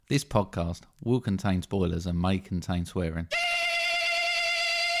This podcast will contain spoilers and may contain swearing.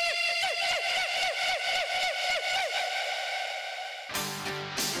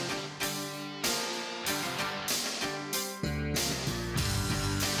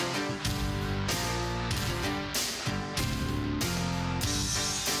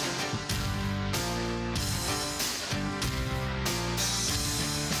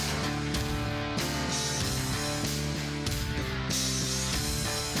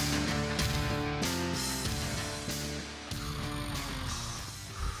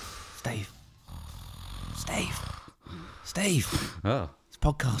 Steve, Oh. it's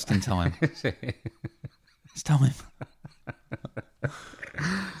podcasting time. It's time.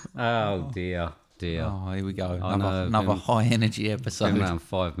 Oh dear. Oh, here we go. I know, Another been- high energy Been episode. around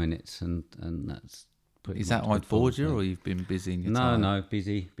 5 minutes and that's pretty Is much that why I good fun, bored you, so- or you've been busy in your No, time? no,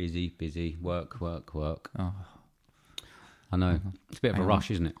 busy. Work. Oh, I know. It's a bit of a Hang on.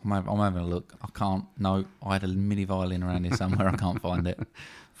 rush, isn't it? I'm having a look. I can't. No, I had a mini violin around here somewhere. I can't find it.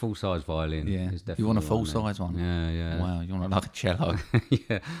 Full-size violin. Yeah. is You want a definitely full-size one? Yeah. Wow, you want it like a cello?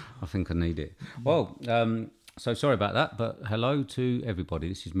 Yeah, I think I need it. Well, so sorry about that, but hello to everybody.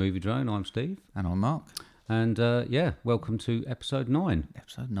 This is Movie Drone. I'm Steve. And I'm Mark. And welcome to episode 9.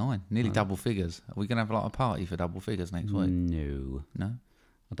 Episode 9. Nearly double figures. Are we going to have like a party for double figures next week? No, No?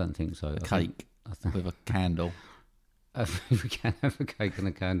 I don't think so. A cake I think with a candle. we can have a cake and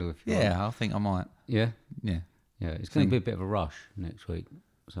a candle if you want. Yeah, I think I might. Yeah? Yeah. Yeah, it's going to be a bit of a rush next week,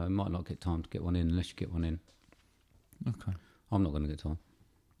 so I might not get time to get one in unless you get one in. Okay. I'm not going to get time.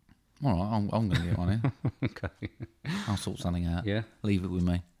 All right, I'm going to get one in. Okay. I'll sort something out. Yeah, Leave it with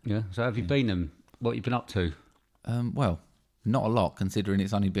me. yeah. So have you been? What you been up to? Well, not a lot considering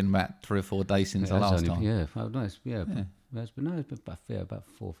it's only been about 3 or 4 days since the last time. Yeah, oh, no, it's been about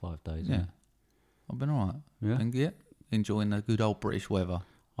 4 or 5 days. Yeah. I've been all right. Yeah. And enjoying the good old British weather.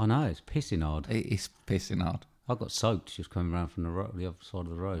 I know it's pissing hard. It is pissing hard. I got soaked just coming around from the other side of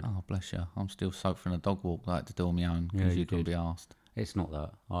the road. Oh, bless you. I'm still soaked from a dog walk that I had to do on my own Yeah, because you you couldn't did. be asked. It's not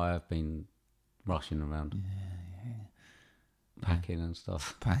that. I have been rushing around. Packing and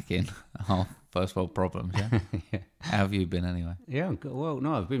stuff. Packing. Oh, first world problems, yeah? Yeah. How have you been anyway? Yeah, well,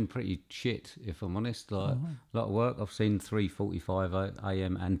 no, I've been pretty shit, if I'm honest. Like, a lot of work. I've seen 3:45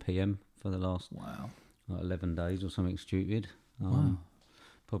 a.m. and p.m. for the last Wow. 11 days or something stupid.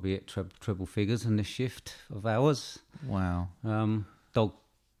 Probably at triple figures in this shift of hours. Wow. Dog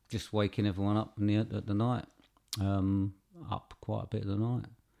just waking everyone up at the night. Up quite a bit of the night.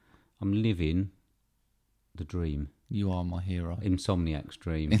 I'm living the dream. You are my hero. Insomniac's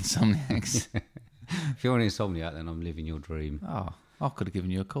dream. Insomniacs. If you're an insomniac, then I'm living your dream. Oh, I could have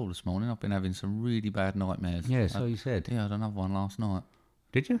given you a call this morning. I've been having some really bad nightmares. Yeah, so you said. Yeah, I had another one last night.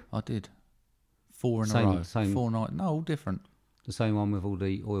 Did you? I did. 4 in Same- a row. same- 4 nights. No, all different. The same one with all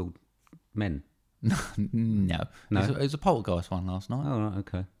the oiled men. No. No? It was a poltergeist one last night. Oh, right,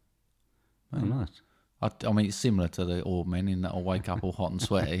 okay. Oh, nice. I mean, it's similar to the old men in that I wake up all hot and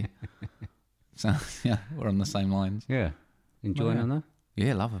sweaty. So, yeah, we're on the same lines. Yeah. Enjoying yeah. them though?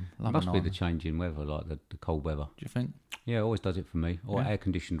 Yeah, love them. Love Must them. be the change in weather, like the cold weather. Do you think? Yeah, always does it for me. Or Yeah.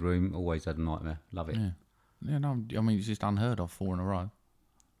 air-conditioned room, always had a nightmare. Love it. Yeah. Yeah, no, I mean, it's just unheard of 4 in a row.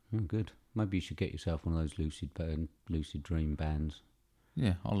 Oh, good. Maybe you should get yourself one of those lucid dream bands.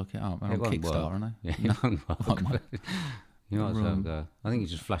 Yeah, I'll look it up. They're It on won't Kickstarter, work. aren't they? Yeah, it won't work. Won't You might as well Room. go. I think it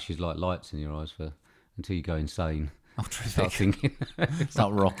just flashes like lights in your eyes until you go insane. Oh, Start terrific. thinking.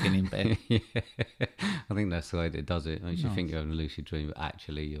 Start rocking in bed. Yeah. I think that's the way that it does it. Makes you Nice. think you're having a lucid dream, but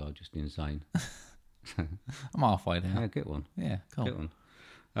actually you are just insane. I'm halfway there. Yeah, get one. Yeah, cool. Get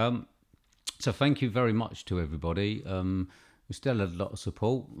one. So thank you very much to everybody. We still had a lot of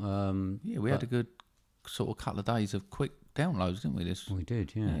support. Yeah, we had a good sort of couple of days of quick downloads, didn't we? We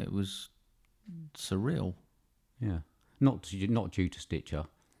did, Yeah, yeah. it was surreal. Yeah. Not due to Stitcher.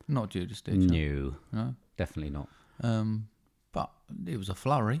 Not due to Stitcher. No, No. definitely not. But it was a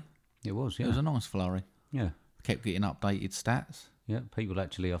flurry. It was, It yeah. was a nice flurry. Yeah. Kept getting updated stats. Yeah. People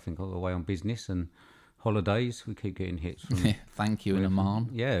actually, I think, are away on business and holidays. We keep getting hits from. Thank you in Oman.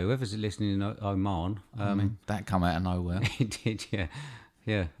 Yeah, whoever's listening in Oman. I mean, that come out of nowhere. It did, yeah.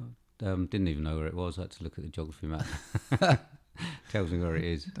 Yeah. Didn't even know where it was. I had to look at the geography map. Tells me where it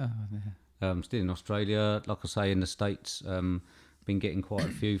is. Oh, yeah. Still in Australia, like I say, in the States, been getting quite a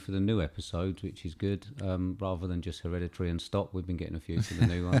few for the new episodes, which is good. Rather than just Hereditary and Stop, we've been getting a few for the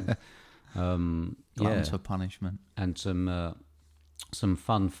new one. Yeah, Gluttons for punishment. and some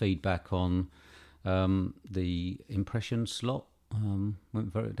fun feedback on the impression slot.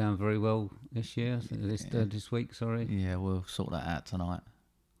 Went down very well this year, this week. Sorry. Yeah, we'll sort that out tonight.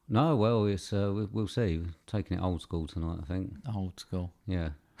 No, well, it's we'll see. We're taking it old school tonight, I think. Old school. Yeah.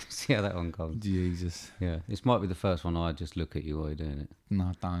 See how that one goes. Jesus. Yeah, this might be the first one I just look at you while you're doing it.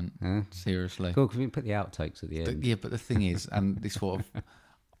 No, don't. Huh? Seriously. Cool, because we can put the outtakes at the end. Yeah, but the thing is, and this sort of,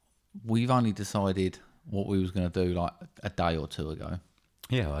 we've only decided what we was going to do like a day or two ago.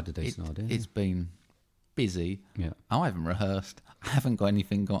 Yeah, I had a decent idea. It's been busy. Yeah. I haven't rehearsed. I haven't got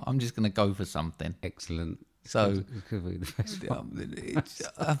anything on. I'm just going to go for something. Excellent. So, It could be the best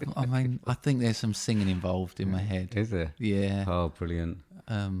one. I mean, I think there's some singing involved in my head. Is there? Yeah. Oh, brilliant.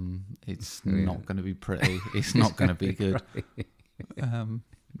 It's not going to be pretty. It's not going to be good.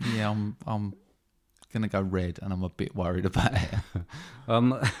 Yeah, I'm going to go red, and I'm a bit worried about it.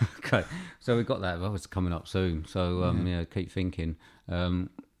 Okay, so we've got that. Well, it's coming up soon. So, yeah, keep thinking. So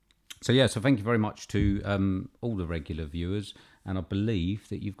thank you very much to all the regular viewers. And I believe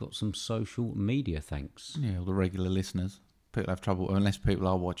that you've got some social media thanks. Yeah, all the regular listeners. People have trouble, unless people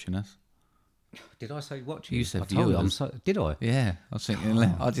are watching us. Did I say watching? You said I told you, viewers. did I? Yeah, I was thinking,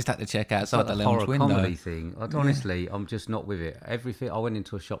 I just had to check outside the Like lounge horror window. comedy thing. Honestly, I'm just not with it. Everything. I went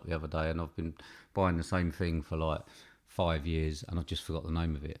into a shop the other day and I've been buying the same thing for like 5 years and I've just forgot the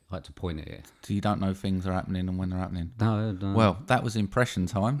name of it. I had to point at it. So you don't know things are happening and when they're happening? No. Well, that was impression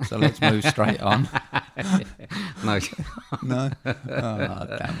time, so let's move straight on. No. No? Oh,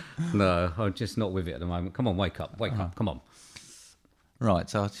 damn it. No, I'm just not with it at the moment. Come on, wake up, come on. Right,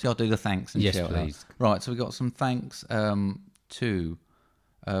 so shall I do the thanks and Yes, shout please. out? Right, so we got some thanks to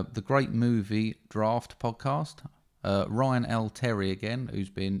the Great Movie Draft podcast, Ryan L. Terry again, who's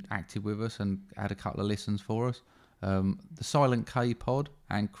been active with us and had a couple of listens for us, the Silent K Pod,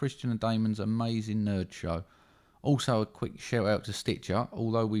 and Christian and Damon's Amazing Nerd Show. Also a quick shout out to Stitcher,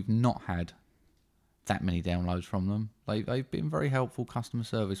 although we've not had that many downloads from them. They've been very helpful customer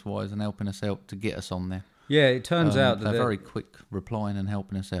service wise and helping us out to get us on there. Yeah, it turns out that they're very quick replying and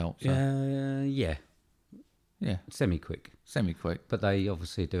helping us out. So. Yeah, semi-quick. Semi-quick. But they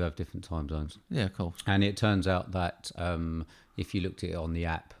obviously do have different time zones. Yeah, of course. And it turns out that if you looked at it on the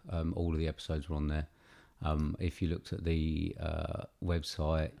app, all of the episodes were on there. If you looked at the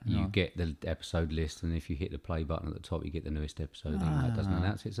website, you get the episode list, and if you hit the play button at the top, you get the newest episode. And that doesn't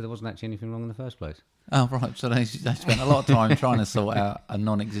announce it, so there wasn't actually anything wrong in the first place. Oh, right. So they spent a lot of time trying to sort out a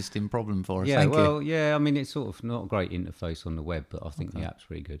non-existing problem for us. Yeah, Thank well, you. yeah, I mean, it's sort of not a great interface on the web, but I think the app's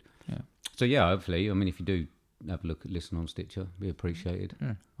really good. Yeah. So, yeah, hopefully, I mean, if you do have a look at listen on Stitcher, be appreciated.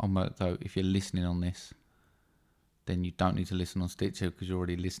 Yeah. Though, if you're listening on this, then you don't need to listen on Stitcher because you're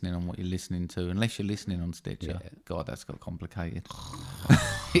already listening on what you're listening to, unless you're listening on Stitcher. Yeah. God, that's got complicated.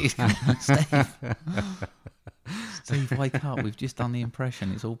 Steve, wake up. We've just done the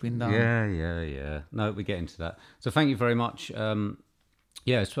impression. It's all been done. Yeah. No, we get into that. So thank you very much.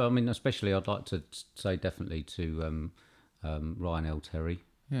 Yeah, so I mean, especially I'd like to say definitely to Ryan L. Terry.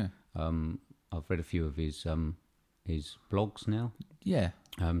 Yeah. I've read a few of his blogs now. Yeah.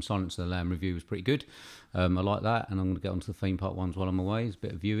 Silence of the Lamb review was pretty good. I like that, and I'm going to get onto the theme park ones while I'm away. It's a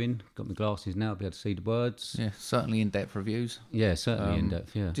bit of viewing. Got my glasses now, I'll be able to see the words. Yeah, certainly in-depth reviews. Yeah, certainly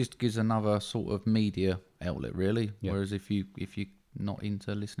in-depth, yeah. Just gives another sort of media outlet, really. Yeah. Whereas if you're not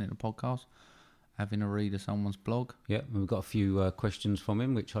into listening to podcasts, having a read of someone's blog. Yeah, we've got a few questions from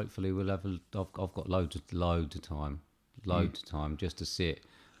him, which hopefully we'll have. I've got loads of time just to sit,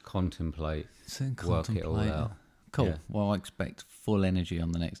 contemplate, work it all out. Cool. Yeah. Well, I expect full energy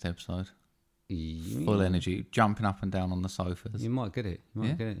on the next episode. Yeah. Full energy, jumping up and down on the sofas. You might get it.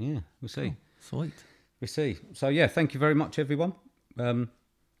 Yeah, we'll see. Cool. Sweet. We'll see. So, yeah, thank you very much, everyone.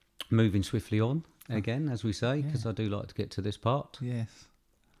 Moving swiftly on, again, as we say, because I do like to get to this part. Yes.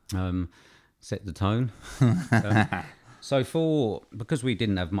 Set the tone. So, because we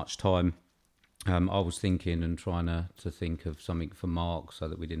didn't have much time, I was thinking and trying to think of something for Mark so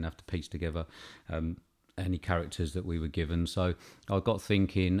that we didn't have to piece together any characters that we were given. So I got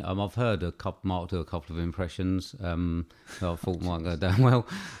thinking, I've heard Mark do a couple of impressions that I thought might go down well,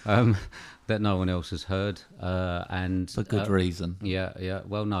 that no one else has heard. And For good reason. Yeah.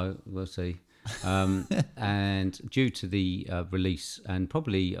 Well, no, we'll see. And due to the release and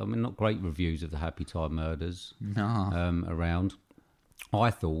probably, I mean, not great reviews of the Happy Time Murders around,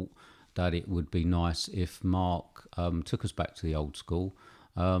 I thought that it would be nice if Mark took us back to the old school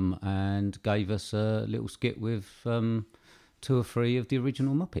and gave us a little skit with 2 or 3 of the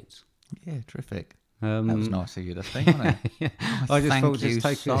original Muppets. Yeah, terrific. That was nice of you to think, wasn't it? Yeah. I just Thank thought you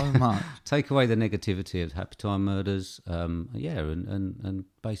just so much. take away the negativity of Happy Time Murders, and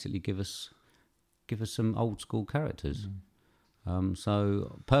basically give us some old school characters.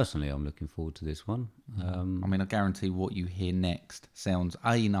 So personally, I'm looking forward to this one. I mean, I guarantee what you hear next sounds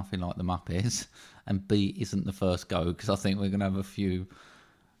A, nothing like the Muppets, and B, isn't the first go, because I think we're going to have a few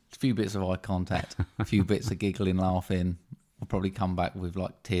bits of eye contact, a few bits of giggling, laughing, We'll probably come back with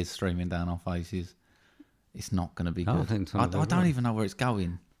like tears streaming down our faces. It's not going to be good. I think it's I gonna be don't right. even know where it's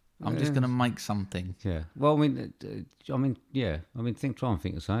going. I'm just going to make something. Yeah. Well, I mean, yeah. I mean, try and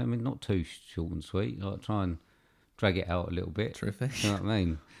think of something. I mean, not too short and sweet. Like, try and drag it out a little bit. Terrific. You know what I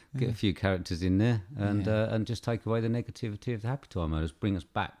mean? Get a few characters in there, and just take away the negativity of the Happy Time Murders. Bring us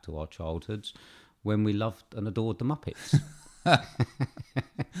back to our childhoods when we loved and adored the Muppets.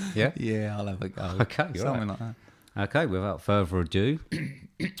 Yeah. Yeah, I'll have a go. Okay, Something right. like that. Okay. Without further ado,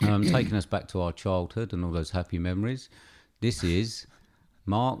 taking us back to our childhood and all those happy memories. This is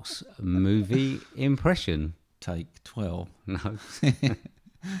Mark's movie impression. Take 12. No.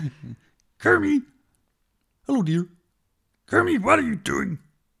 Kermit! Hello, dear. Kermit, what are you doing?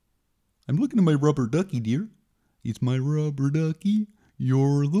 I'm looking at my rubber ducky, dear. It's my rubber ducky.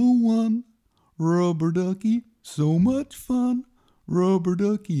 You're the one. Rubber ducky, so much fun. Rubber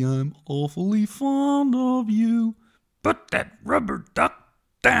ducky, I'm awfully fond of you. Put that rubber duck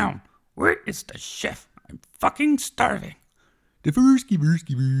down. Where is the chef? I'm fucking starving. Diversky,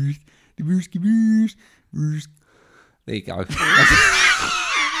 versky, vers. Diversky, vers. Vers. There you go.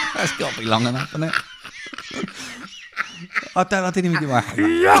 That's got to be long enough, isn't it? I didn't even get my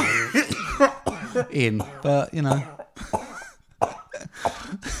in, but you know.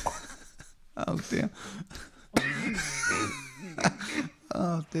 Oh dear.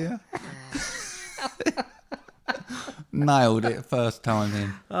 Oh dear. Nailed it first time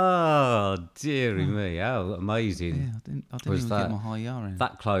in. Oh, deary me. How amazing. Yeah, I didn't Was even that- get my high yar in.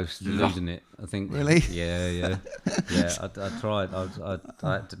 That close to losing it, I think. Really? Yeah. Yeah, I tried. I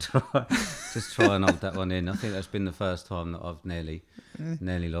had to try, just try and hold that one in. I think that's been the first time that I've nearly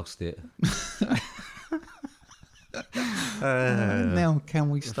lost it. Now can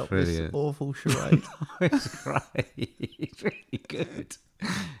we stop this brilliant. awful charade? It was great. It's really good.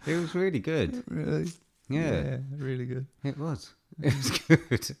 It was really good. Really? Yeah. Really good. It was. It was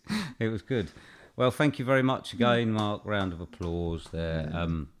good. It was good. Well, thank you very much again, Mark. Round of applause there.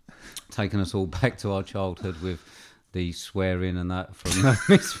 Taking us all back to our childhood with the swearing and that from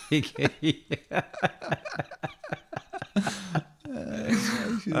Miss Vicky.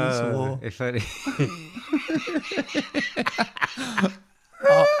 If only.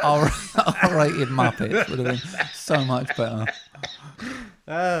 R-rated Muppets would have been so much better.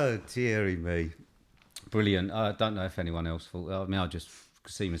 Oh, dearie me. Brilliant. I don't know if anyone else thought. I mean, I just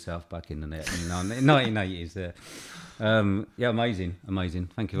see myself back in the net in the 1980s there. Yeah, amazing.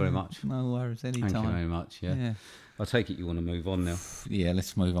 Thank you very much. No worries, Thank you anytime. very much. Yeah. Yeah. I take it you want to move on now. Yeah,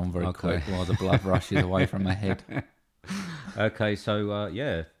 let's move on very Okay. quick while the blood rushes away from my head. Okay, so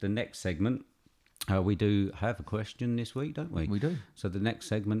the next segment, we do have a question this week, don't we? We do. So the next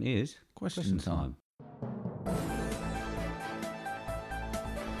segment is Question time.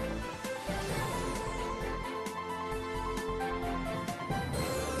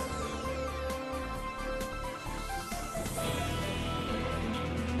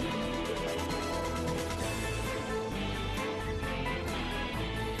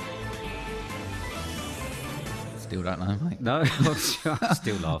 Still don't know, mate. No, I'm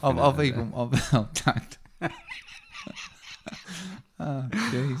still laughing. I've tagged. Oh,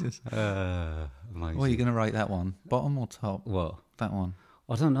 Jesus. Amazing. What are you going to rate that one? Bottom or top? What? That one.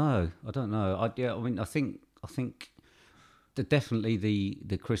 I don't know. I think definitely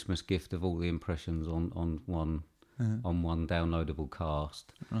the Christmas gift of all the impressions on one downloadable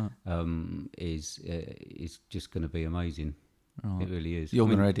cast is just going to be amazing. It really is. You're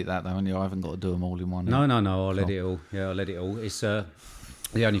going to edit that though, and I haven't got to do them all in one. No. I'll let it all. Yeah, I'll let it all. It's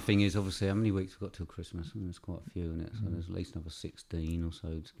the only thing is obviously how many weeks we've got till Christmas, and there's quite a few in it. So there's at least another 16 or so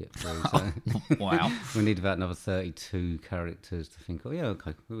to get through. So Wow. we need about another 32 characters to think. Oh yeah,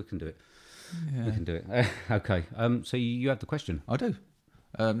 okay, we can do it. Yeah. We can do it. Okay. So you have the question. I do.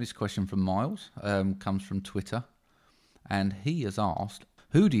 This question from Miles comes from Twitter, and he has asked,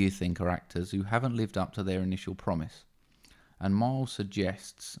 who do you think are actors who haven't lived up to their initial promise? And Miles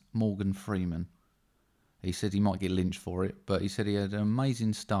suggests Morgan Freeman. He said he might get lynched for it, but he said he had an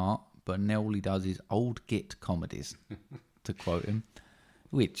amazing start, but now all he does is old git comedies, to quote him,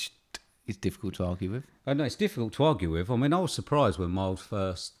 which is difficult to argue with. I know it's difficult to argue with. I mean, I was surprised when Miles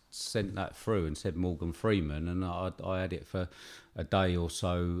first sent that through and said Morgan Freeman, and I had it for a day or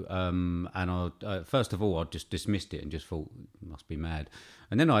so, and I first of all I just dismissed it and just thought must be mad,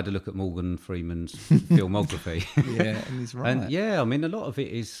 and then I had to look at Morgan Freeman's filmography. Yeah, and he's right. And yeah, I mean, a lot of it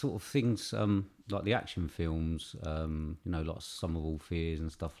is sort of things like the action films, like Sum of All Fears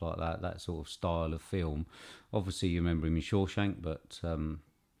and stuff like that. That sort of style of film. Obviously, you remember him in Shawshank, but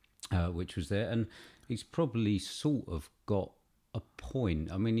which was there, and he's probably sort of got a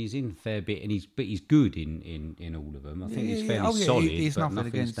point. I mean, he's in a fair bit, and he's good in all of them. I think he's fairly solid. He's but nothing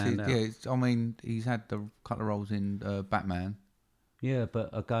against stand it. out. Yeah, I mean, he's had a couple of roles in Batman, Yeah, but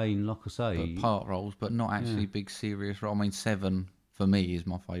again, like I say, part roles, but not actually big serious roles. I mean, Seven for me is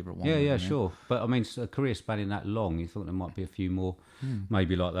my favourite one. yeah, sure. But I mean, a career spanning that long, you thought there might be a few more,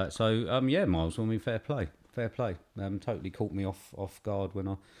 maybe like that. So yeah, Miles. I mean, fair play. Totally caught me off guard when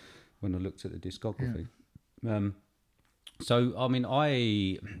I looked at the discography. So I mean,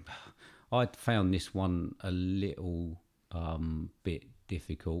 I found this one a little bit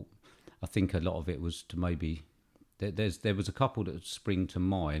difficult. I think a lot of it was to maybe there was a couple that spring to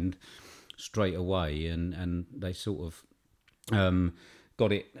mind straight away, and they sort of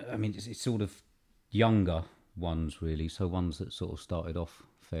got it. I mean, it's sort of younger ones really, so ones that sort of started off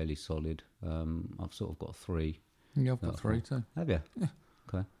fairly solid. I've sort of got three. Yeah, I've got three too. Have you? Yeah.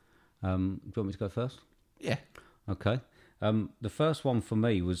 Okay. Do you want me to go first? Yeah. Okay. The first one for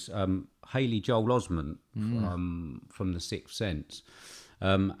me was Haley Joel Osment from The Sixth Sense,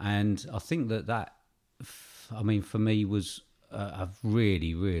 and I think that I mean, for me was a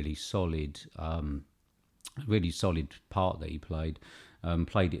really, really solid part that he played.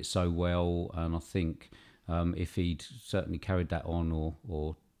 Played it so well, and I think if he'd certainly carried that on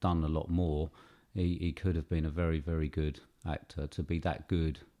or done a lot more, he could have been a very, very good actor. To be that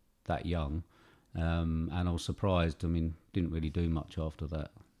good, that young, and I was surprised. I mean, didn't really do much after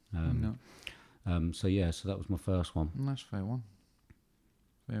that. No. So that was my first one. That's a fair one.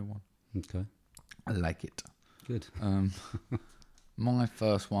 Fair one. Okay, I like it. good. My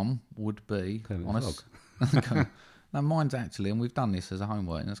first one would be Kermit on a the no, mine's actually, and we've done this as a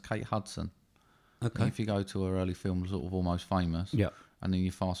homework, and it's Kate Hudson. Okay. If you go to her early films, sort of Almost Famous, Yeah. and then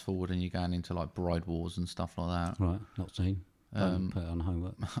you fast forward and you're going into like Bride Wars and stuff like that. Right. Not seen. Put it on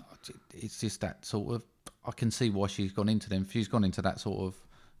homework. It's just that sort of. I can see why she's gone into them. She's gone into that sort of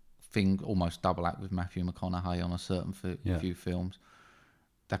thing, almost double act with Matthew McConaughey on a certain few films.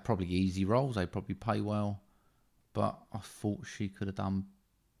 They're probably easy roles. They probably pay well, but I thought she could have done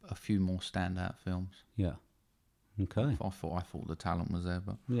a few more standout films. Yeah. Okay. I thought the talent was there,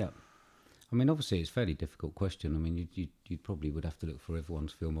 but Yeah. I mean, obviously, it's a fairly difficult question. I mean, you probably would have to look for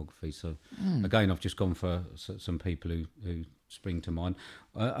everyone's filmography. So, again, I've just gone for some people who spring to mind.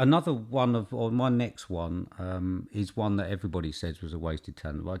 Another one or my next one is one that everybody says was a wasted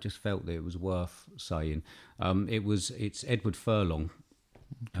talent, but I just felt that it was worth saying. It's Edward Furlong,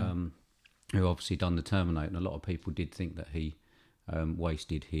 who obviously done The Terminator, and a lot of people did think that he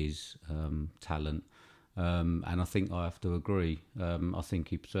wasted his talent. And I think I have to agree. I think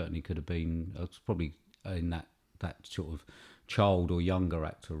he certainly could have been probably in that sort of child or younger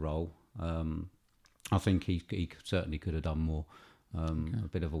actor role. I think he certainly could have done more. A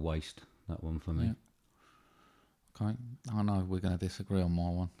bit of a waste, that one for me. Yeah. Okay, I know we're going to disagree on my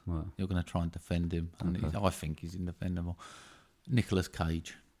one. Right. You're going to try and defend him, and I think he's indefendable. Nicolas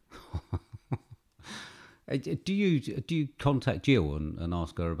Cage. Do you contact Jill and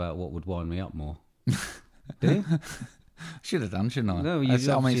ask her about what would wind me up more? Do you? Should have done, shouldn't I? No, you it's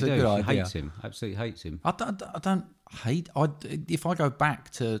a do. good She idea. hates him. Absolutely hates him. I don't hate. If I go back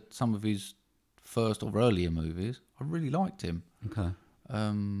to some of his first or earlier movies, I really liked him. Okay.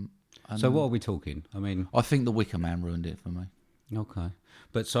 And So what are we talking? I mean, I think The Wicker Man ruined it for me. okay.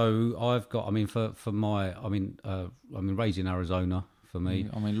 But so I've got. I mean, for my. I mean, Raising Arizona for me.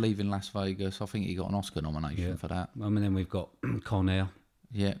 I mean, Leaving Las Vegas, I think he got an Oscar nomination for that. I mean, then we've got Con Air,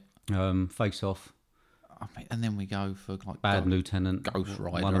 Yeah. Face Off, I mean, and then we go for like Bad Lieutenant, Ghost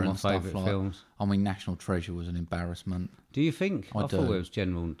Rider, one of my and stuff favourite like. films. I mean, National Treasure was an embarrassment. Do you think? I do. thought it was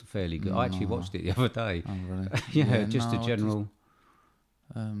general fairly good. I actually watched it the other day. Oh, really? yeah, just no, a general.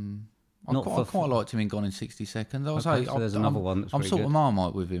 I quite liked him in Gone in 60 Seconds. I was Okay, so there's another one that's I'm pretty sort good. of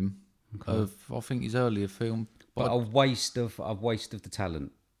Marmite with him. I think his earlier film, But a waste of the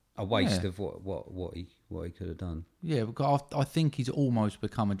talent. A waste of what he could have done. yeah, because I think he's almost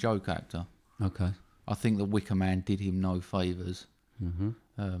become a joke actor. Okay. I think The Wicker Man did him no favours. Mm-hmm.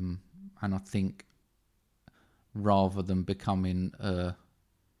 And I think rather than becoming a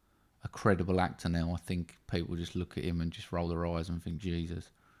credible actor now, I think people just look at him and just roll their eyes and think, Jesus.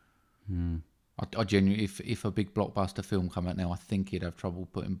 I genuinely, if a big blockbuster film come out now, I think he'd have trouble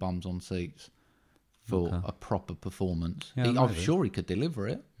putting bums on seats for a proper performance. Yeah, I'm maybe. sure he could deliver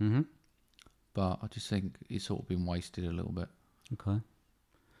it, Mm-hmm. but I just think it's sort of been wasted a little bit. Okay.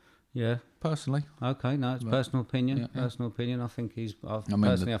 Yeah. Personally, Okay. No, it's personal opinion. yeah. Personal opinion. I think he's. mean,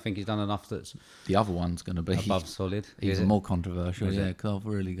 I think he's done enough that's the other one's going to be above solid. Is even it? more controversial. Is Yeah, it? because I've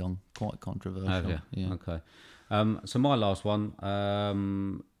really gone quite controversial. Have you? Yeah. Okay. So my last one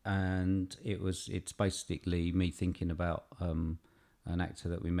and it's basically me thinking about an actor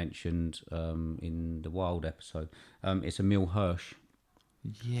that we mentioned in the Wild episode. It's Emile Hirsch.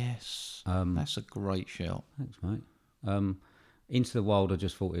 Yes, that's a great shout. Thanks, mate. Into the Wild, I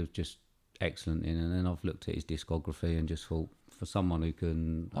just thought it was just excellent in, and then I've looked at his discography and just thought, for someone who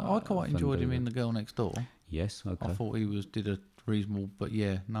can, I quite enjoyed him in The Girl Next Door. Yes, okay. I thought he did a reasonable, but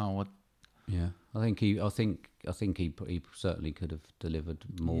yeah, no, I think he certainly could have delivered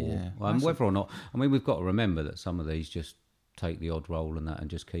more. Yeah, Whether or not, I mean, we've got to remember that some of these just take the odd role and that, and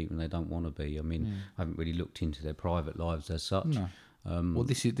just keep, and they don't want to be. I mean, I haven't really looked into their private lives as such. No. Well,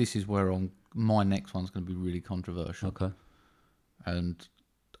 this is where my next one's going to be really controversial. Okay. And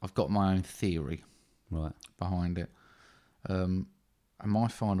I've got my own theory Right. behind it. And my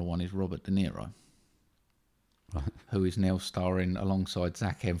final one is Robert De Niro, who is now starring alongside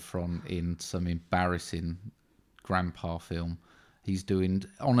Zac Efron in some embarrassing grandpa film. He's doing,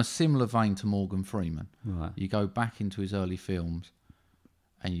 on a similar vein to Morgan Freeman. Right. You go back into his early films,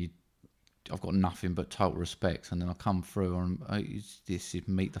 and I've got nothing but total respect. And then I come through, and this is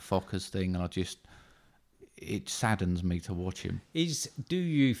Meet the Fockers thing, and it saddens me to watch him. Do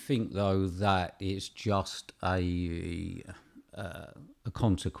you think though that it's just a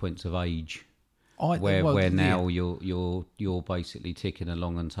consequence of age, where now you're basically ticking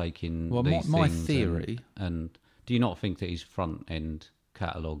along and taking these my things theory, and do you not think that his front end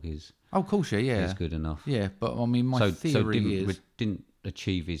catalogue is? Oh, of course, yeah, is good enough. Yeah, but I mean, my theory didn't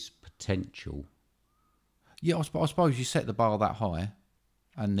achieve his potential. Yeah, I suppose you set the bar that high,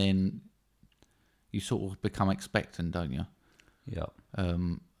 and then you sort of become expectant, don't you? Yeah.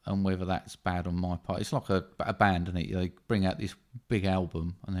 And whether that's bad on my part, it's like a band, isn't it? They bring out this big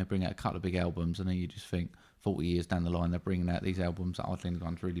album, and they bring out a couple of big albums, and then you just think 40 years down the line, they're bringing out these albums that I think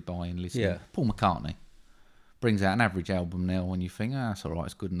anyone's really buying, listening. Yeah. Paul McCartney brings out an average album now, and you think, that's all right,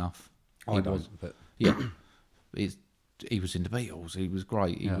 it's good enough. But Yeah, he was in the Beatles. He was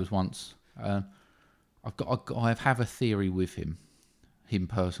great. He was once. I have a theory with him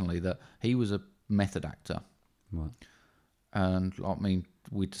personally, that he was a method actor. Right. And I mean,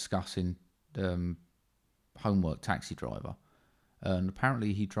 we're discussing Homework, Taxi Driver, and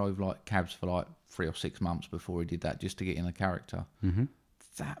apparently he drove like cabs for like 3 or 6 months before he did that, just to get in a character. Mm-hmm.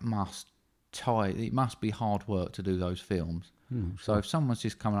 That it must be hard work to do those films. So if someone's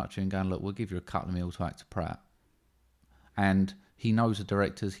just coming up to you and going, look, we'll give you a couple of mil to act to Pratt, and he knows the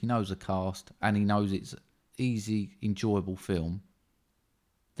directors, he knows the cast, and he knows it's easy, enjoyable film,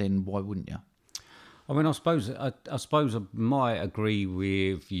 then why wouldn't you? I mean, I suppose I might agree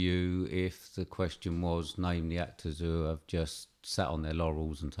with you if the question was name the actors who have just sat on their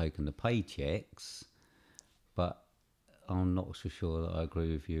laurels and taken the paychecks, but I'm not so sure that I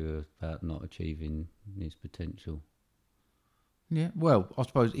agree with you about not achieving his potential. Yeah, well, I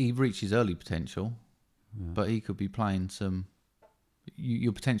suppose he reached his early potential, but he could be playing some.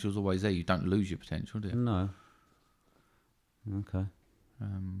 Your potential's always there. You don't lose your potential, do you? No. Okay.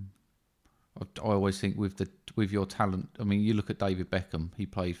 I always think with your talent. I mean, you look at David Beckham. He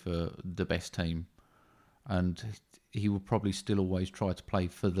played for the best team, and he will probably still always try to play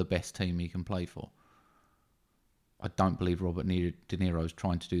for the best team he can play for. I don't believe Robert De Niro's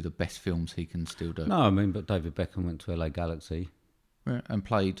trying to do the best films he can still do. No, I mean, but David Beckham went to LA Galaxy. Yeah, and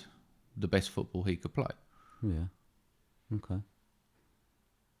played the best football he could play. Yeah. Okay.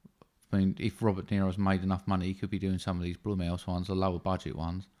 I mean, if Robert De Niro's made enough money, he could be doing some of these Blumhouse ones, the lower budget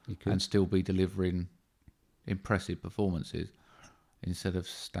ones, and still be delivering impressive performances instead of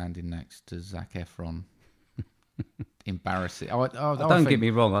standing next to Zac Efron. Embarrassing. Don't get me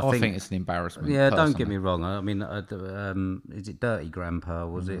wrong. I think it's an embarrassment. Yeah, personally. don't get me wrong. I mean, is it Dirty Grandpa?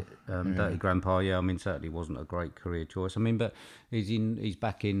 Was it Dirty Grandpa? Yeah, I mean, certainly wasn't a great career choice. I mean, but he's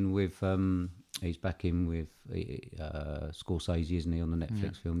back in with Scorsese, isn't he, on the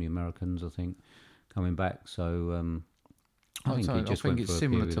Netflix film The Americans? I think coming back. So I think it's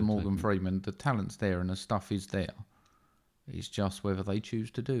similar to Morgan Freeman. The talent's there and the stuff is there. It's just whether they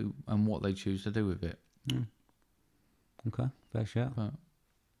choose to do and what they choose to do with it. Mm. Okay, fair shout.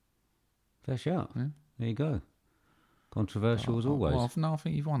 Fair shout. Yeah. There you go. Controversial as always. Well, no, I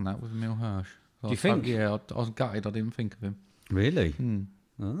think you've won that with Emile Hirsch. Do you think? Yeah, I was gutted. I didn't think of him. Really?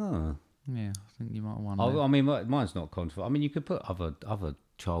 Oh. Yeah, I think you might have won. I mean, mine's not controversial. I mean, you could put other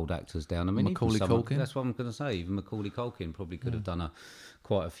child actors down. I mean, Macaulay Culkin. That's what I'm going to say. Even Macaulay Culkin probably could have done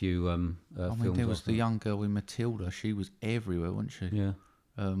quite a few films. There was the young girl in Matilda. She was everywhere, wasn't she? Yeah.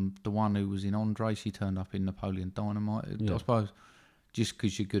 The one who was in Andre, she turned up in Napoleon Dynamite. I suppose just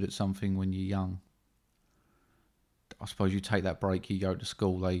because you're good at something when you're young, I suppose you take that break, you go to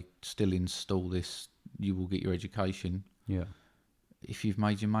school, they still install this, you will get your education. Yeah. if you've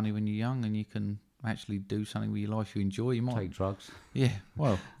made your money when you're young and you can actually do something with your life you enjoy, you might Take drugs. Yeah,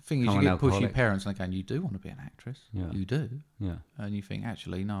 well, the thing is, Become you an get pushy alcoholic. parents and they go, you do want to be an actress. Yeah. You do. Yeah. And you think,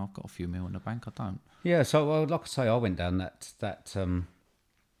 actually, no, I've got a few mil in the bank, I don't. Yeah, so like I say, I went down that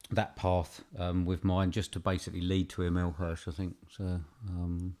path with mine just to basically lead to Emil Hirsch, I think. So,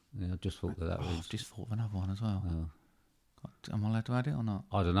 I just thought that was... I've just thought of another one as well. God, am I allowed to add it or not?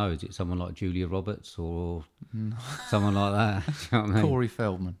 I don't know, is it someone like Julia Roberts or someone like that? Do you know what I mean? Corey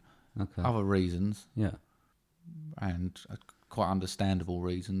Feldman. Okay. Other reasons, Yeah. and quite understandable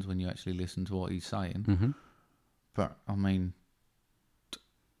reasons when you actually listen to what he's saying. Mm-hmm. But, I mean,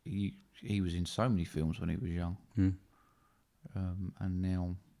 he was in so many films when he was young. Mm. And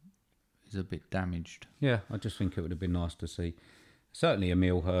now he's a bit damaged. Yeah, I just think it would have been nice to see. Certainly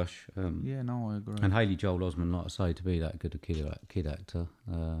Emil Hirsch. Yeah, no, I agree. And Haley Joel Osment, like I say, to be that good a kid actor.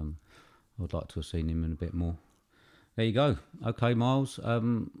 I would like to have seen him in a bit more. There you go. Okay, Miles. I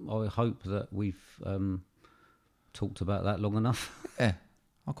hope that we've talked about that long enough. Yeah,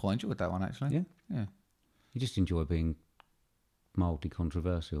 I quite enjoyed that one, actually. Yeah? Yeah. You just enjoy being mildly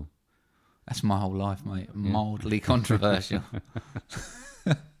controversial. That's my whole life, mate. Mildly controversial.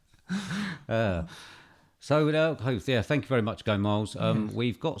 So, thank you very much, Go Miles.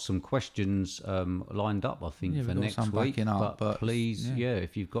 We've got some questions lined up, I think, Yeah, for we've got next some week. backing up, but please,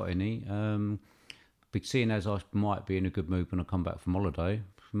 if you've got any, seeing as I might be in a good mood when I come back from holiday,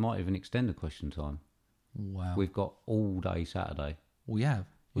 we might even extend the question time. Wow. We've got all day Saturday. We have.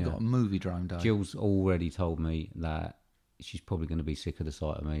 We've got a movie drone day. Jill's already told me that she's probably going to be sick of the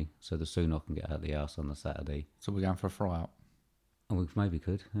sight of me, so the sooner I can get out of the house on the Saturday. So we're going for a fry up. And we maybe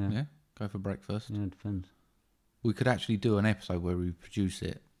could, Yeah, go for breakfast. Yeah, it depends. We could actually do an episode where we produce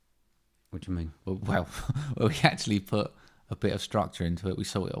it. What do you mean? Well, where we actually put a bit of structure into it. We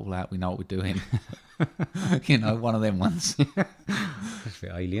sort it all out. We know what we're doing. You know, one of them ones. That's a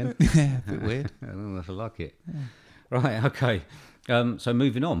bit alien. Yeah, a bit weird. I don't know if I like it. Yeah. Right, okay. So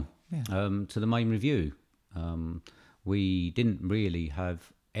moving on to the main review. We didn't really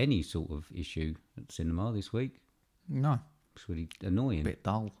have any sort of issue at cinema this week. No. It's really annoying. A bit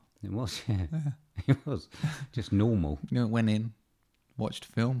dull. It was, yeah. It was. Just normal. You know, went in, watched a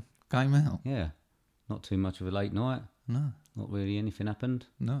film, came out. Yeah. Not too much of a late night. No. Not really anything happened.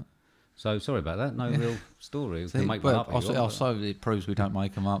 No. So, sorry about that. No real story. We See, can make one up. Also, it proves we don't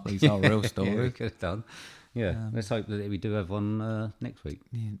make them up. These are real stories. Yeah, we could have done. Yeah, let's hope that we do have one next week.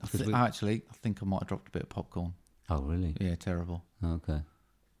 Yeah, I think I might have dropped a bit of popcorn. Oh, really? Yeah, terrible. Okay.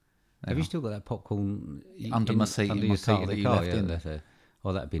 Have you still got that popcorn under my seat in my car that you left in there?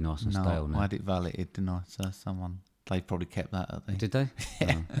 Oh, that'd be nice and stale now. I had it valeted, didn't I? So they probably kept that at the... Did they?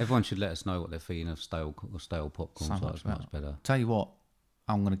 Yeah. Everyone should let us know what they're feeling of stale popcorn. So it's much better. Tell you what,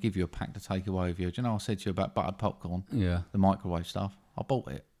 I'm going to give you a pack to take away with you. Do you know I said to you about buttered popcorn? Yeah. The microwave stuff. I bought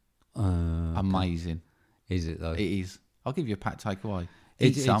it. Amazing. Is it though? It is. I'll give you a pack to take away.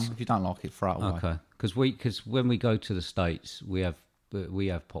 Eat some. If you don't like it, throw it away. Okay. Because when we go to the States, we have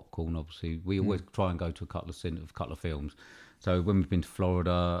popcorn. Obviously, we always try and go to a couple of films. So when we've been to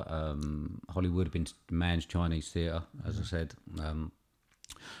Florida, Hollywood, have been to Mann's Chinese Theatre, as I said,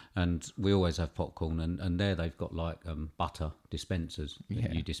 and we always have popcorn. And there they've got like butter dispensers.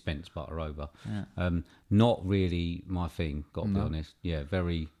 Yeah. You dispense butter over. Yeah. Not really my thing. Got to be honest. Yeah,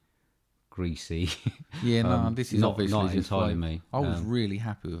 very greasy. Yeah, no, this is obviously not just entirely flavour. me. I was really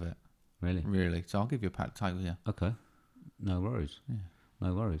happy with it. Really? Really. So I'll give you a pack to take with you. Okay. No worries. Yeah.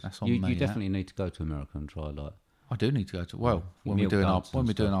 No worries. That's on you me, definitely need to go to America and try like. I do need to go to when we're doing our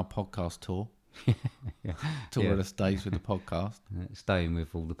podcast tour. Tour of the States with the podcast. Staying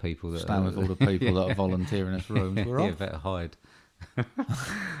with all the people that are volunteering us rooms. We're off. Better hide.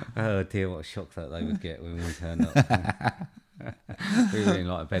 Oh dear, what a shock that they would get when we turn up. We were in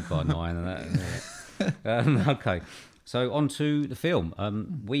like a bed by 9 and that. Okay, so on to the film.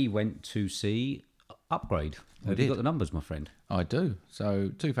 We went to see Upgrade. Have you got the numbers, my friend? I do.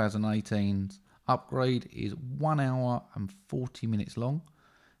 So 2018's Upgrade is 1 hour and 40 minutes long.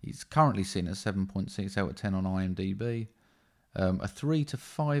 It's currently seen at 7.6 out of 10 on IMDb. A $3 to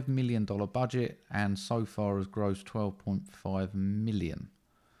 $5 million budget, and so far has grossed 12.5 million.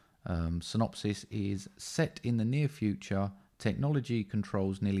 Synopsis is set in the near future. Technology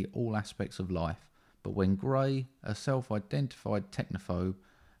controls nearly all aspects of life, but when Gray, a self-identified technophobe,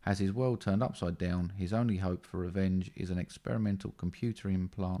 has his world turned upside down, his only hope for revenge is an experimental computer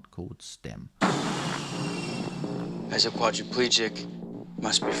implant called STEM. As a quadriplegic,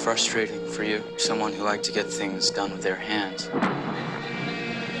 must be frustrating for you, someone who liked to get things done with their hands.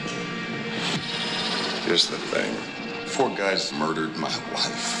 Here's the thing. 4 guys murdered my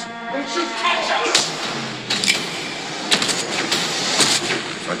wife. Don't you touch her!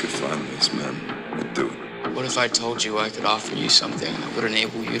 find these men would do it. What if I told you I could offer you something that would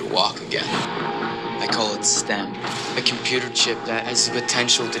enable you to walk again? I call it STEM, a computer chip that has the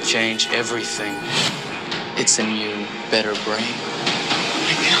potential to change everything. It's a new, better brain. Oh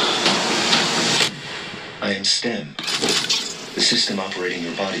my God. I am STEM, the system operating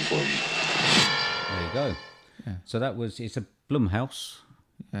your body for you. There you go. Yeah. So it's a Blumhouse.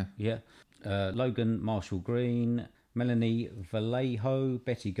 Yeah. Yeah. Logan Marshall Green, Melanie Vallejo,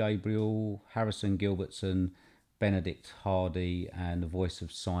 Betty Gabriel, Harrison Gilbertson, Benedict Hardy, and the voice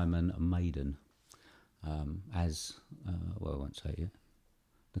of Simon Maiden as, well, I won't say it yet,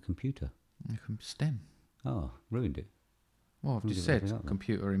 the computer. STEM. Oh, ruined it. Well, I've just said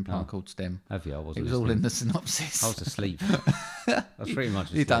computer implant called STEM. Have you? I wasn't It was all in the synopsis. I was asleep. I was pretty much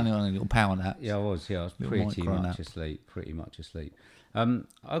asleep. You done it on a little power nap. Yeah, I was Little pretty micro much nap. asleep. Pretty much asleep.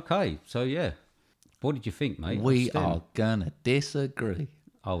 Okay, so yeah. What did you think, mate? We STEM? are gonna disagree.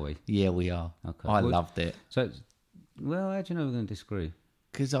 Are we? Yeah, we are. Okay. I Well, loved it So, well, how do you know we're going to disagree?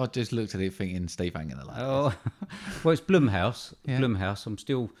 because I just looked at it thinking Steve ain't gonna like it. Oh, well, it's Blumhouse. Yeah. Blumhouse.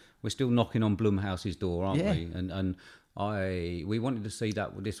 We're still knocking on Blumhouse's door, aren't Yeah. we? And we wanted to see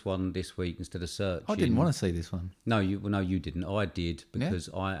this one this week instead of searching. I didn't want to see this one. No, you didn't. I did because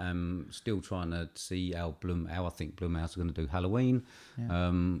I am still trying to see how I think Blumhouse are going to do Halloween.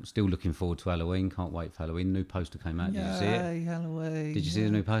 Still looking forward to Halloween. Can't wait for Halloween. New poster came out. Did you see it? Yay, Halloween. Did you see the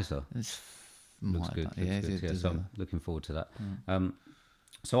new poster? Looks good. Yeah, Looks good. it Yeah, does so a- I'm looking forward to that.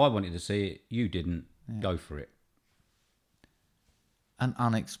 So I wanted to see it. You didn't. Go for it. an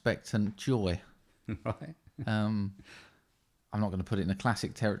unexpected joy. Right. I'm not going to put it in a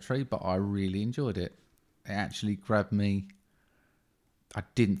classic territory, but I really enjoyed it. It actually grabbed me. I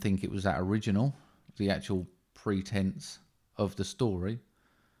didn't think it was that original, the actual pretense of the story.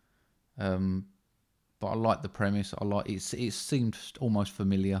 But I like the premise. I like it. It seemed almost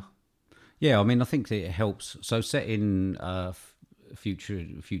familiar. Yeah, I mean, I think that it helps. So set in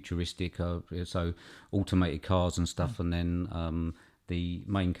futuristic, so automated cars and stuff, and then the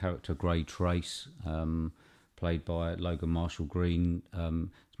main character, Grey Trace, played by Logan Marshall Green,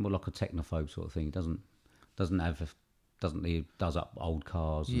 it's more like a technophobe sort of thing. He does up old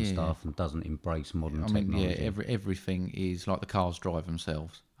cars and stuff, and doesn't embrace modern technology. Everything is like the cars drive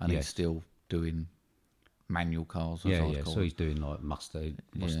themselves, and he's still doing manual cars. So he's doing like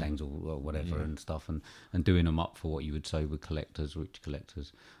Mustangs or whatever and stuff, and doing them up for what you would say were rich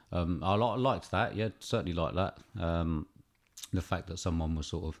collectors. I liked that. Yeah, certainly like that. The fact that someone was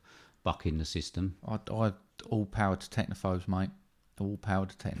sort of bucking the system. I all power to technophobes, mate. All power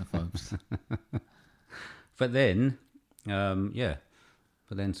to technophobes. But then, but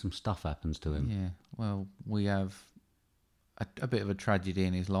then some stuff happens to him. Yeah. Well, we have a bit of a tragedy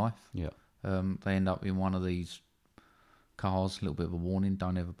in his life. Yeah. They end up in one of these cars. A little bit of a warning: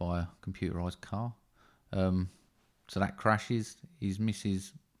 don't ever buy a computerized car. So that crashes. His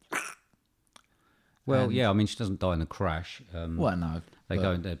missus. Well, I mean, she doesn't die in a crash. Well, no. They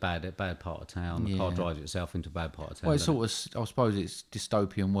go into a bad part of town. The car drives itself into a bad part of town. Well, it's sort of. I suppose it's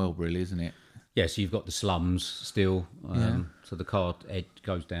dystopian world, really, isn't it? Yeah, so you've got the slums still. So the car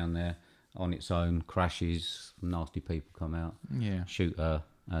goes down there on its own, crashes. Nasty people come out, shoot her,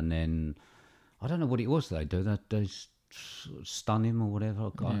 and then I don't know what it was they do. They stun him or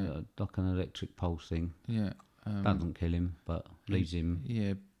whatever, like an electric pulse thing. Yeah. Doesn't kill him, but leaves him.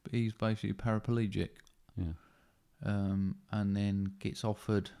 Yeah, he's basically paraplegic. Yeah. And then gets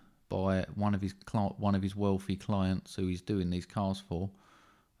offered by one of his wealthy clients who he's doing these cars for,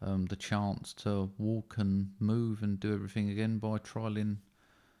 the chance to walk and move and do everything again by trialing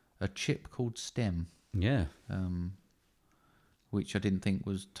a chip called STEM. Yeah. Which I didn't think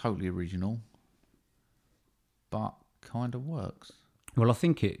was totally original, but kind of works. Well, I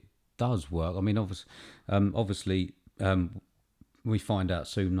think it does work. I mean, obviously, we find out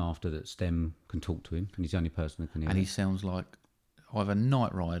soon after that STEM can talk to him, and he's the only person that can hear And he him. sounds like either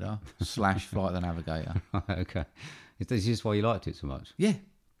Knight Rider / Flight the Navigator. Okay. Is this why you liked it so much? Yeah,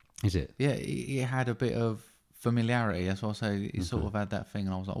 Is it? yeah. It had a bit of familiarity. That's why I say it sort of had that thing,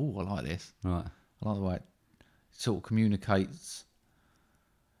 and I was like, oh, I like this. Right. I like the way it sort of communicates.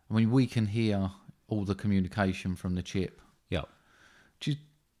 I mean, we can hear all the communication from the chip. Yeah. Just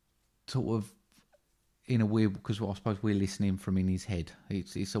sort of in a weird, because I suppose we're listening from in his head.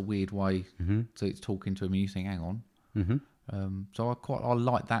 It's a weird way. So it's talking to him, and you think, hang on. Mm-hmm. So I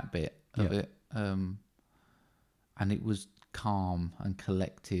like that bit of it. And it was calm and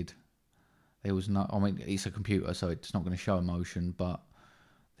collected. There was no. I mean, it's a computer, so it's not going to show emotion, but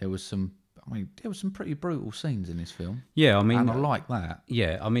there was some. I mean, there was some pretty brutal scenes in this film. Yeah, I mean, and I like that.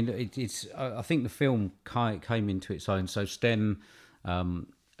 Yeah, I mean, it's. I think the film came into its own. So STEM,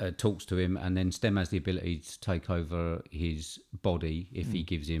 talks to him, and then Stem has the ability to take over his body if he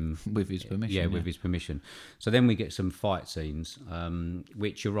gives him With his permission. Yeah, with his permission. So then we get some fight scenes,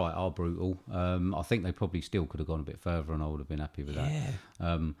 which you're right are brutal. I think they probably still could have gone a bit further, and I would have been happy with that.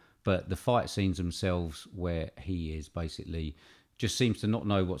 But the fight scenes themselves, where he is basically just seems to not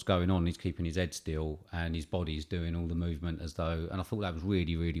know what's going on. He's keeping his head still, and his body's doing all the movement as though. And I thought that was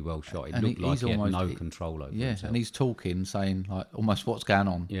really, really well shot. It looked like he had no control over himself. And he's talking, saying like almost what's going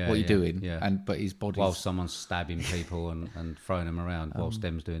on, what are you doing, but his body's while someone's stabbing people and throwing them around while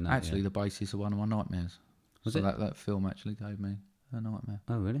Stem's doing that. Actually, the basis of one of my nightmares. Was so it? That film actually gave me a nightmare.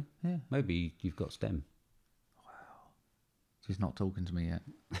 Oh, really? Yeah. Maybe you've got Stem. She's not talking to me yet.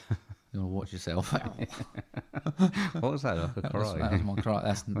 You want to watch yourself. What was that? Like a cry? That was my cry.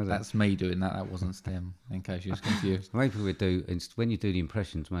 That's me doing that. That wasn't Stem. In case you was confused. Maybe we'd do when you do the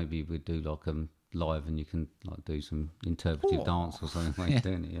impressions. Maybe we'd do like live, and you can like do some interpretive dance or something while you're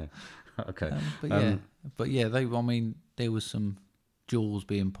doing it. Yeah. Okay. But yeah, they. I mean, there was some jaws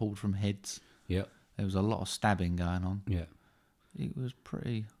being pulled from heads. Yeah. There was a lot of stabbing going on. Yeah. It was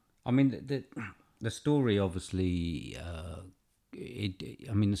pretty. I mean, the story obviously.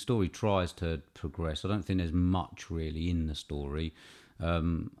 The story tries to progress. I don't think there's much really in the story.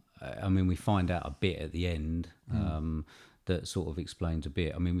 We find out a bit at the end that sort of explains a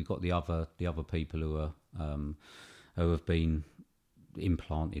bit. I mean, we've got the other people who have been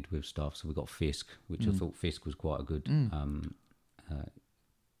implanted with stuff. So we've got Fisk, which I thought Fisk was quite a good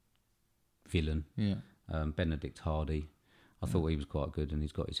villain. Yeah. Benedict Hardy, I thought he was quite good, and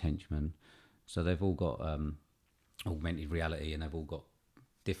he's got his henchmen. So they've all got augmented reality, and they've all got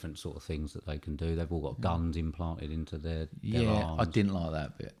different sort of things that they can do. They've all got guns implanted into their arms. I didn't like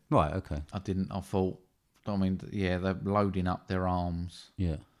that bit. Right, okay. I didn't. I thought. I mean, yeah, they're loading up their arms.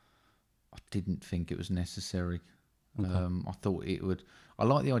 Yeah. I didn't think it was necessary. Okay. I thought it would. I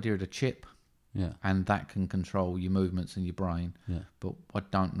like the idea of the chip. Yeah. And that can control your movements in your brain. Yeah. But I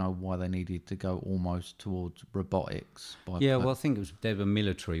don't know why they needed to go almost towards robotics. I think they were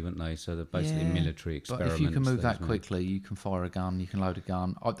military, weren't they? So they're basically military experiments. But if you can move that quickly, you can fire a gun, you can load a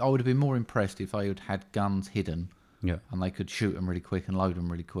gun. I would have been more impressed if they had guns hidden. Yeah. And they could shoot them really quick and load them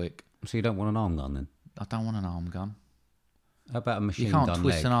really quick. So you don't want an arm gun then? I don't want an arm gun. How about a machine gun leg? You can't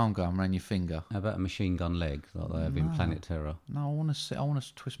twist an arm gun around your finger. How about a machine gun leg like they have in Planet Terror? No, I want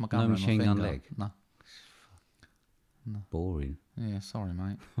to twist my gun around machine my finger. gun leg? No. Boring. Yeah, sorry,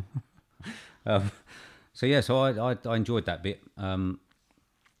 mate. So I enjoyed that bit, or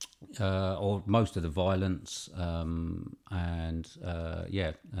most of the violence, and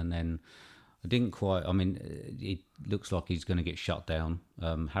then I didn't quite. I mean, it looks like he's going to get shut down.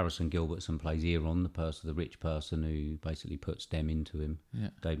 Harrison Gilbertson plays Eron, the rich person who basically puts them into him,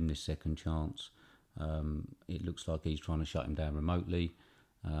 gave him this second chance. It looks like he's trying to shut him down remotely,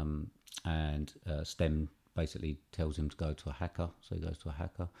 and Stem basically tells him to go to a hacker, so he goes to a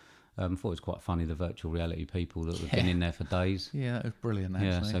hacker. I thought it was quite funny, the virtual reality people that have been in there for days. Yeah, it was brilliant, actually.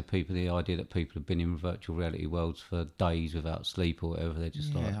 Yeah, so the idea that people have been in virtual reality worlds for days without sleep or whatever, they're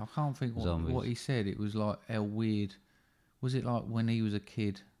just like I can't think what he said. It was like how weird. Was it like when he was a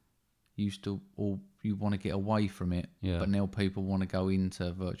kid, you want to get away from it, but now people want to go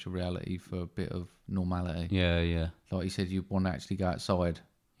into virtual reality for a bit of normality. Yeah, yeah. Like he said, you want to actually go outside.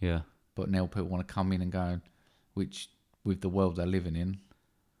 Yeah. But now people want to come in and go, which with the world they're living in,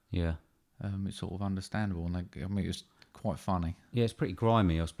 it's sort of understandable. And it was quite funny. Yeah, it's pretty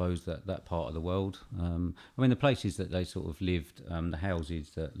grimy, I suppose, that part of the world. The places that they sort of lived, the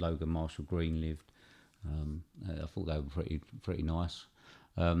houses that Logan Marshall Green lived, I thought they were pretty nice.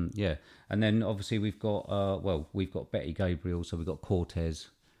 And then obviously we've got Betty Gabriel, so we've got Cortez,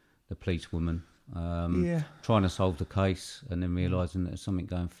 the policewoman. Trying to solve the case and then realising that there's something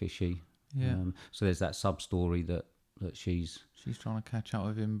going fishy. So there's that sub story that she's trying to catch up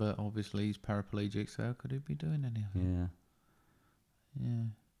with him, but obviously he's paraplegic, so how could he be doing anything?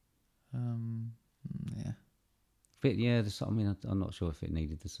 But I'm not sure if it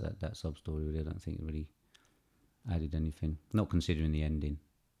needed that sub story really. I don't think it really added anything, not considering the ending.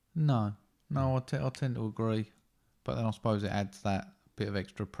 No, I tend to agree, but then I suppose it adds that bit of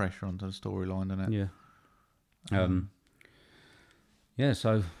extra pressure onto the storyline, doesn't it?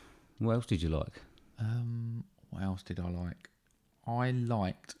 So what else did you like? What else did I like? I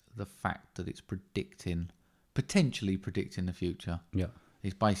liked the fact that it's potentially predicting the future. Yeah.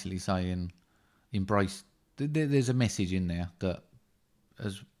 It's basically saying, embrace. There's a message in there that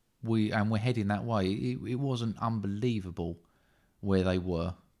we're heading that way. It wasn't unbelievable where they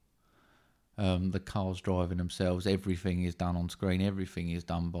were. The cars driving themselves. Everything is done on screen. Everything is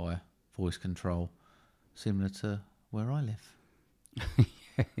done by voice control, similar to where I live.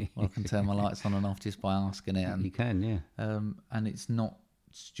 Or I can turn my lights on and off just by asking it. And You can, yeah. and it's not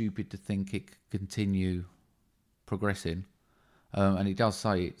stupid to think it could continue progressing. And it does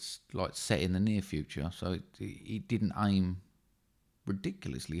say it's like set in the near future, so it didn't aim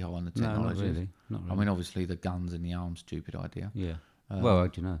ridiculously high on the No, technology. not really. Not really. I mean, obviously the guns in the arms, stupid idea. Yeah. Well, how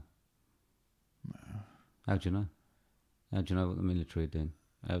do you know? How do you know? How do you know what the military are doing?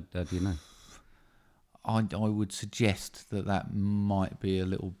 How do you know? I would suggest that might be a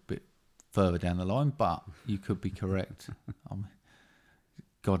little bit further down the line, but you could be correct. I mean,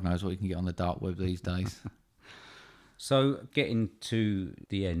 God knows what you can get on the dark web these days. So, getting to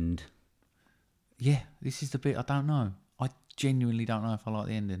the end. Yeah, this is the bit I don't know. I genuinely don't know if I like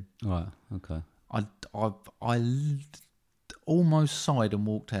the ending. Right, okay. I almost sighed and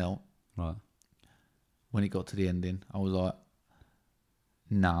walked out Right. when it got to the ending. I was like,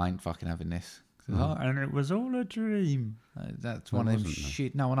 nah, I ain't fucking having this. And it was all a dream. That's one of them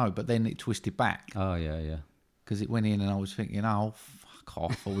shit. No, I know, but then it twisted back Oh, yeah. because it went in and I was thinking, oh, fuck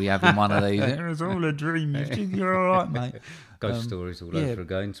off. Are we having one of these? It was all a dream. You think you're all right, mate? Ghost stories all yeah. over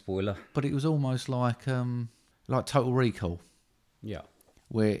again, spoiler. But it was almost like Total Recall, Yeah.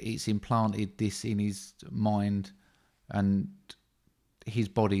 where it's implanted this in his mind and his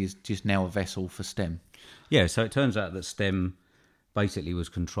body is just now a vessel for STEM. Yeah, so it turns out that STEM basically was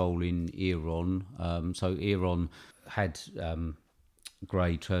controlling Eron. So Eron had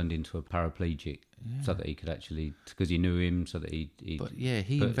Grey turned into a paraplegic so that he could actually, because he knew him, so that he But yeah,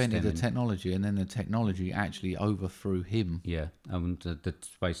 he put invented STEM the in. technology and then the technology actually overthrew him. Yeah, and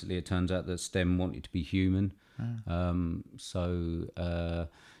basically it turns out that STEM wanted to be human. So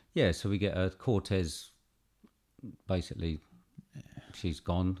we get Cortez, basically, she's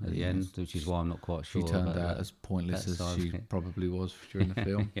gone at the end, which is why I'm not quite sure. She turned about out that. as pointless that as side she of it. probably was during the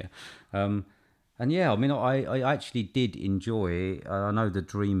film. Yeah. And yeah, I mean, I actually did enjoy it. I know the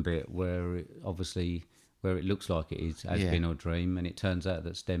dream bit where it looks like it has been a dream, and it turns out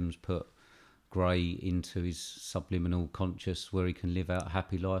that Stem's put Grey into his subliminal conscious where he can live out a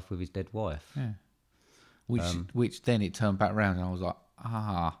happy life with his dead wife. Yeah. Which then it turned back round and I was like,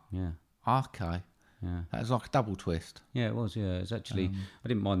 Yeah. okay. Yeah. That was like a double twist. Yeah, it was. Yeah, it's actually. I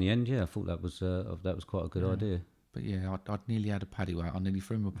didn't mind the end. Yeah, I thought that was quite a good idea. But yeah, I'd nearly had a paddy whack. I nearly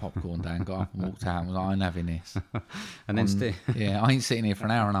threw my popcorn down, got up and walked out and was like, I ain't having this. And then Yeah, I ain't sitting here for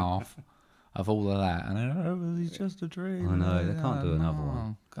an hour and a half of all of that. And then, it's just a dream. I know, they can't do another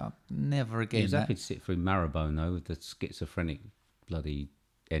one. God, never again. He was happy to sit through Marrowbone though, with the schizophrenic bloody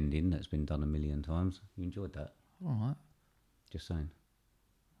ending that's been done a million times. You enjoyed that? All right. Just saying.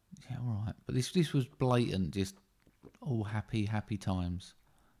 Yeah, all right. But this was blatant, just all happy times.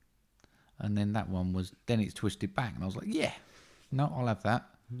 And then that one was, then it's twisted back. And I was like, yeah, no, I'll have that.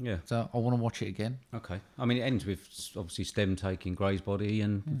 Yeah. So I want to watch it again. Okay. I mean, it ends with obviously Stem taking Grey's body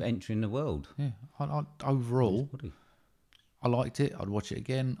and entering the world. Yeah. Overall, Body. I liked it. I'd watch it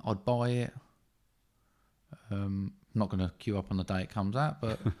again. I'd buy it. Not going to queue up on the day it comes out,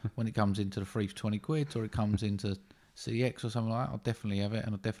 but when it comes into the free for 20 quid or it comes into CX or something like that, I'll definitely have it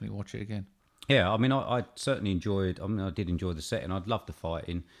and I'll definitely watch it again. Yeah, I mean, I certainly enjoyed. I mean, I did enjoy the setting. I'd love the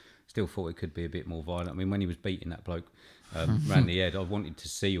fighting. Still thought it could be a bit more violent. I mean, when he was beating that bloke round the head, I wanted to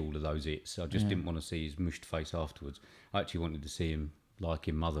see all of those hits. I just didn't want to see his mushed face afterwards. I actually wanted to see him like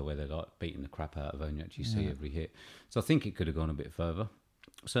in Mother, where they're like beating the crap out of her and you actually see every hit. So I think it could have gone a bit further.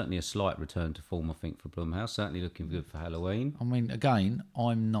 Certainly a slight return to form, I think, for Blumhouse. Certainly looking good for Halloween. I mean, again,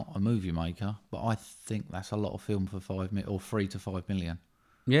 I'm not a movie maker, but I think that's a lot of film for 5 million or 3 to 5 million.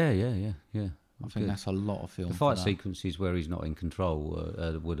 Yeah. I think that's a lot of film. The fight sequences where he's not in control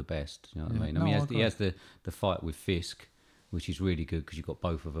were the best. You know what I mean? I mean, he has the fight with Fisk, which is really good because you've got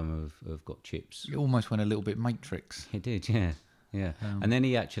both of them have got chips. It almost went a little bit Matrix. He did, yeah. And then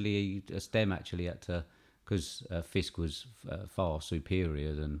Stem actually had to, because Fisk was far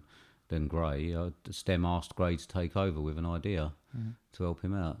superior than Grey. Stem asked Grey to take over with an idea to help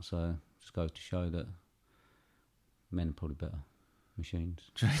him out. So just goes to show that men are probably better machines.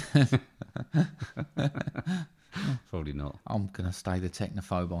 Probably not. I'm going to stay the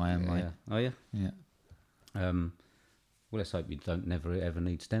technophobe I am, mate. Oh yeah. Yeah. Well, let's hope you don't never ever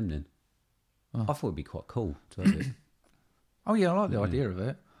need Stem then. I thought it'd be quite cool to have it. Oh yeah, I like the idea of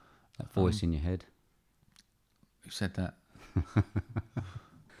it. That voice in your head. Who said that?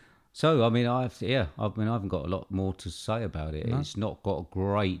 So, I mean, I haven't got a lot more to say about it. No. It's not got a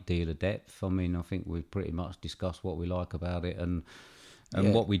great deal of depth. I mean, I think we've pretty much discussed what we like about it and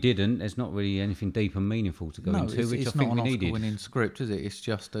what we didn't. There's not really anything deep and meaningful to go into, which I think we needed. It's not an Oscar-winning script, is it? It's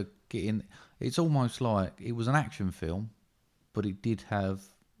just it's almost like it was an action film, but it did have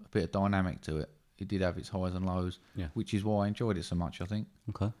a bit of dynamic to it. it did have its highs and lows, Yeah. which is why I enjoyed it so much, I think.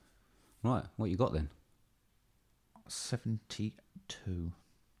 Okay. Right. What you got then? 72.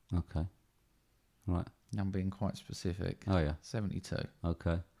 Okay. Right. I'm being quite specific. Oh yeah. 72.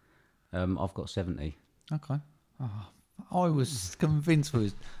 Okay. I've got 70. Okay. Oh, I was convinced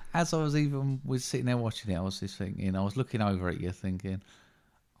as I was sitting there watching it, I was just thinking, I was looking over at you thinking,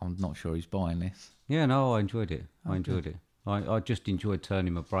 I'm not sure he's buying this. Yeah, no, I enjoyed it. I enjoyed it. I just enjoyed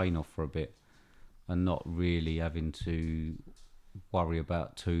turning my brain off for a bit and not really having to worry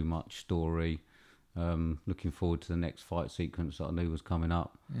about too much story. Looking forward to the next fight sequence that I knew was coming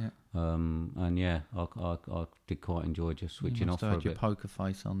up. Yeah. And yeah, I did quite enjoy just switching You off must have for a had your bit. poker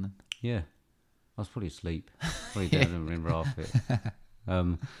face on then. Yeah, I was probably asleep. Probably didn't remember half it.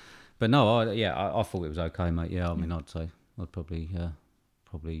 But no, I thought it was okay, mate. Yeah, I mean, I'd say I'd probably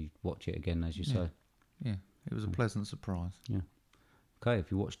watch it again, as you say. Yeah, it was a pleasant surprise. Yeah. Okay,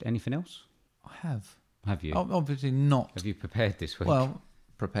 have you watched anything else? I have. Have you? Obviously not. Have you prepared this week? Well,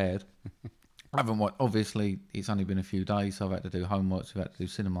 prepared. I haven't watched. Obviously, it's only been a few days, so I've had to do homework, so I've had to do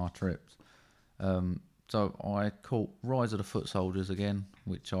cinema trips. So I caught Rise of the Foot Soldiers again,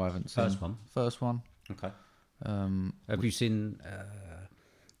 which I haven't seen. First one. Okay. Have you seen?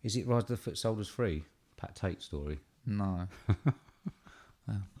 Is it Rise of the Foot Soldiers 3? Pat Tate story. No.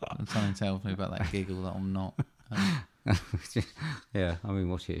 Something tells me about that giggle that I'm not. Yeah, I mean,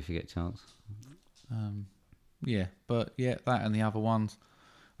 watch it if you get a chance. Yeah, but yeah, that and the other ones.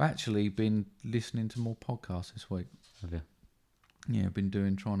 I've actually been listening to more podcasts this week. Have you? Yeah, I've been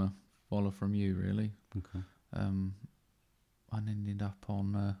trying to follow from you, really. Okay. I ended up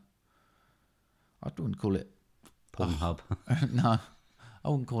on. I wouldn't call it Pornhub. No, I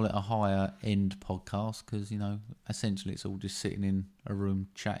wouldn't call it a higher end podcast because essentially it's all just sitting in a room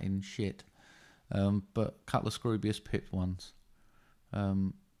chatting shit. But a couple of Scroobius Pip ones.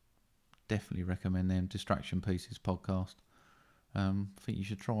 Definitely recommend them. Distraction Pieces podcast. I think you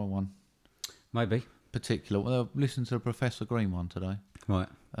should try one. Maybe. Particular. Well, listen to the Professor Green one today. Right.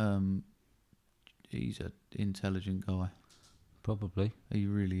 He's an intelligent guy. Probably. He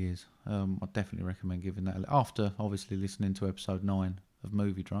really is. I definitely recommend giving that after obviously listening to episode 9 of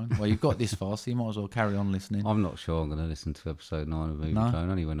Movie Drone. Well, you've got this far, so you might as well carry on listening. I'm not sure I'm going to listen to episode 9 of Movie Drone,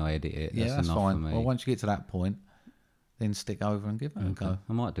 only when I edit it. Yeah, that's enough fine. for me. Well, once you get to that point, then stick over and give it a go.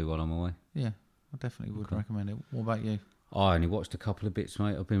 I might do while I'm away. Yeah, I definitely would recommend it. What about you? I only watched a couple of bits,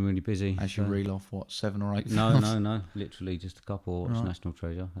 mate. I've been really busy. As you reel off, 7 or 8 No, films? no. Literally just a couple. Watched National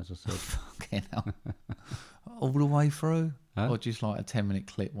Treasure, as I said. Fucking hell. All the way through? Huh? Or just like a 10-minute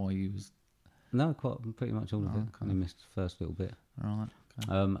clip while you was... No, pretty much all of it. Only missed the first little bit. Right,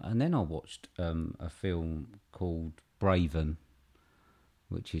 okay. And then I watched a film called Braven,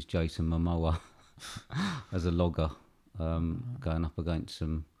 which is Jason Momoa as a logger going up against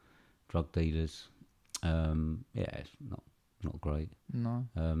some drug dealers. Yeah, it's not great. No.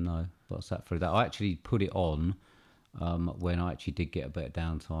 No, but I sat through that. I actually put it on when I actually did get a bit of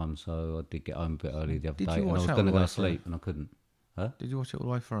downtime, so I did get home a bit early the other Did day, you and I watch was that going to all the go way to sleep, and I couldn't. Huh? Did you watch it all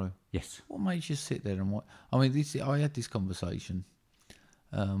the way through? Yes. What made you sit there and watch? I mean, I had this conversation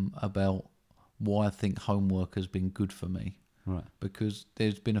about why I think homework has been good for me. Right. Because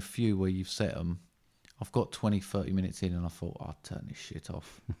there's been a few where you've set them. I've got 20, 30 minutes in and I thought, I'll turn this shit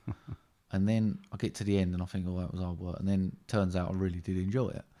off. And then I get to the end and I think, that was hard work. And then turns out I really did enjoy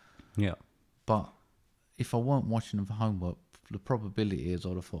it. Yeah. But if I weren't watching them for homework, the probability is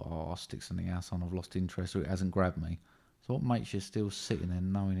I'd have thought, I'll stick something else on. I've lost interest or it hasn't grabbed me. So what makes you still sitting there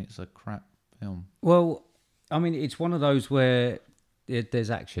knowing it's a crap film? Well, I mean, it's one of those where there's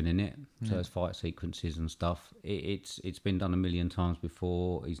action in it, so there's fight sequences and stuff. It's been done a million times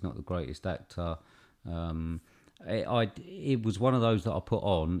before. He's not the greatest actor. It was one of those that I put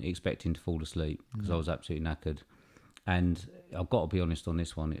on expecting to fall asleep because I was absolutely knackered. And I've got to be honest on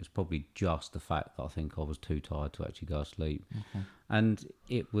this one, it was probably just the fact that I think I was too tired to actually go to sleep. And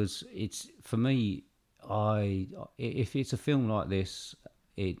it's for me, if it's a film like this,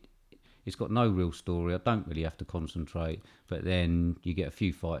 it's got no real story. I don't really have to concentrate, but then you get a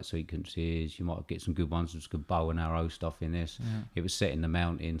few fight sequences. You might get some good ones. There's good bow and arrow stuff in this. It was set in the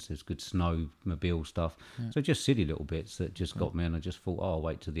mountains. There's good snowmobile stuff. So just silly little bits that just got me, and I just thought, I'll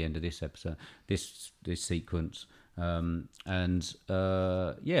wait till the end of this episode, this sequence. I mean,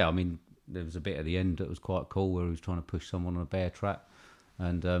 there was a bit at the end that was quite cool where he was trying to push someone on a bear trap.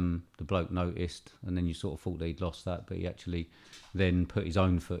 And the bloke noticed, and then you sort of thought that he'd lost that, but he actually then put his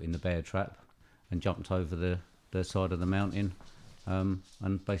own foot in the bear trap and jumped over the side of the mountain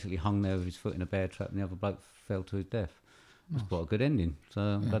and basically hung there with his foot in a bear trap, and the other bloke fell to his death. It was quite a good ending, so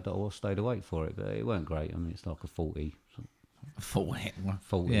I'm glad that I stayed awake for it, but it weren't great. I mean, it's like a 40. 40.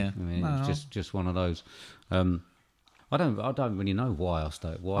 40. Yeah. I mean, No, it's just one of those. I don't really know why I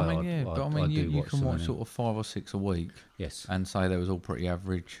stay. Why I mean, yeah, but I mean, do you can so watch many. sort of 5 or 6 a week. Yes. And say they was all pretty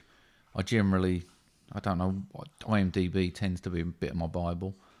average. I generally, I don't know, IMDb tends to be a bit of my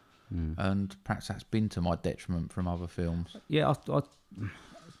Bible. And perhaps that's been to my detriment from other films. Yeah, I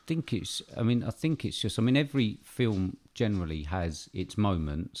think it's. I mean, I think it's just. I mean, every film generally has its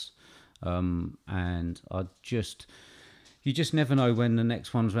moments, and you just never know when the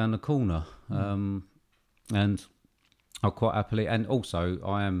next one's round the corner. And I quite happily, and also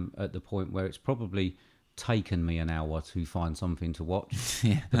I am at the point where it's probably taken me an hour to find something to watch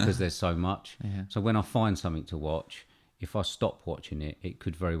because there's so much. Yeah. So when I find something to watch, if I stop watching it, it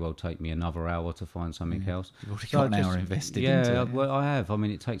could very well take me another hour to find something else. You've already So got I an hour invested into it. well, I have. I mean,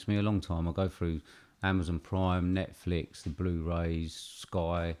 it takes me a long time. I go through Amazon Prime, Netflix, the Blu-rays,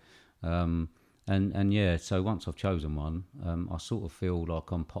 Sky, and yeah. So once I've chosen one, I sort of feel like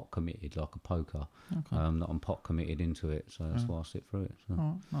I'm pot committed, like a poker. That I'm pot committed into it. So that's why I sit through it. So.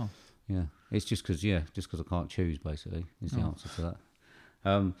 Oh, nice. Yeah, it's just because I can't choose. Basically, is the answer to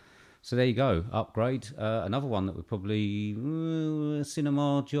that. So there you go. Upgrade. Another one that would probably a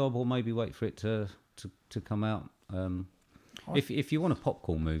cinema job, or maybe wait for it to come out. If you want a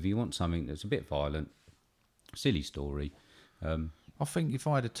popcorn movie, you want something that's a bit violent, silly story. I think if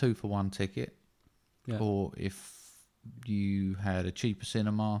I had a 2-for-1 ticket, Yeah. or if you had a cheaper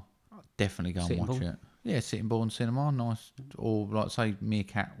cinema, I'd definitely go and Sitting watch Bull? it. Yeah, Sittingbourne Cinema, nice. Or like say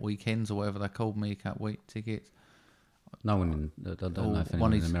Meerkat Weekends or whatever they're called, Meerkat Week tickets. No one I don't know if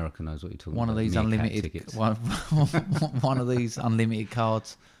one anyone in is- America knows what you're talking One about. of these Meerkat unlimited, tickets. one of these unlimited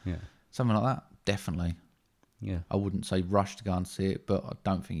cards, Yeah, something like that. Definitely. yeah. I wouldn't say rush to go and see it, but I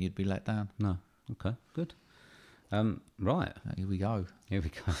don't think you'd be let down. No. Okay. Good. Right. Here we go. Here we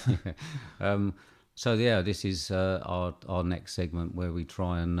go. Yeah. So yeah, this is our next segment where we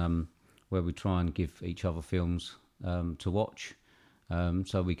try and give each other films to watch,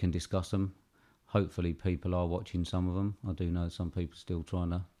 so we can discuss them. Hopefully, people are watching some of them. I do know some people still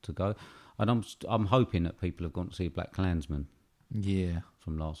trying to go, and I'm hoping that people have gone to see Black Klansman Yeah.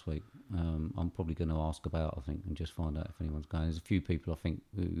 from last week. I'm probably going to ask about, I think, and just find out if anyone's going. There's a few people I think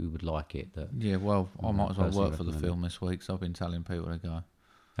who would like it. That Yeah, well, I might as well personally work for the recommend it. film this week, so I've been telling people to go.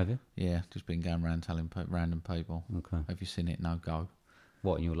 have you? Yeah, just been going around telling random people. Okay. Have you seen it? No, go.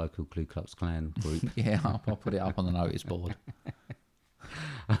 What, in your local Ku Klux Klan group? Yeah, I'll put it up on the notice board.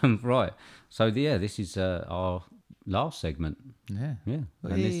 Right. So yeah, this is our last segment. Yeah. Yeah.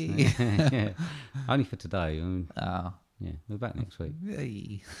 And Whee! yeah. Only for today. Ah. Yeah, we're back next week.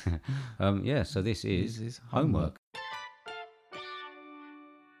 Hey. Yeah. So this is, This is homework.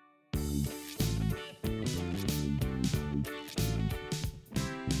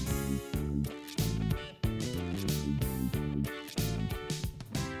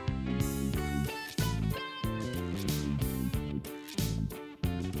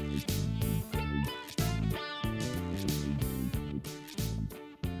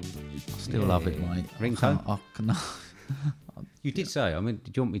 Still love it, mate. Ringtone? I can, You did say. I mean,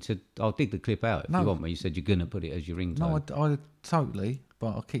 did you want me to? I'll dig the clip out if No. you want me. You said you're gonna put it as your ringtone. no, I totally,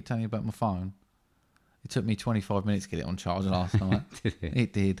 but I keep telling you about my phone. It took me 25 minutes to get it on charge last night. Did it?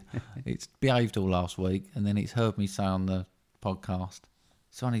 It did. It's behaved all last week, and then it's heard me say on the podcast.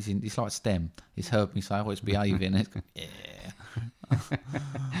 It's like STEM. It's heard me say, "Oh, it's behaving." It's gone, yeah.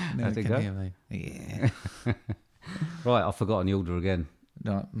 Now How'd it it go? can hear me. Yeah. Right, I've forgotten the order again.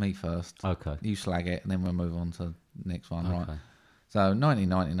 No, me first. Okay. You slag it, and then we'll move on to the next one. Right. Okay. So,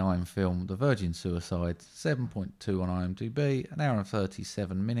 1999 film, The Virgin Suicide, 7.2 on IMDb, an hour and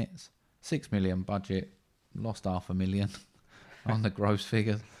 37 minutes, 6 million budget, lost $500,000 on the gross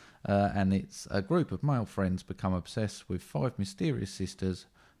figures. And it's a group of male friends become obsessed with 5 mysterious sisters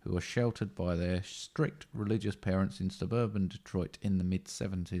who are sheltered by their strict religious parents in suburban Detroit in the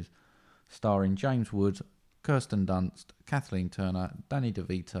mid-70s. Starring James Wood, Kirsten Dunst, Kathleen Turner, Danny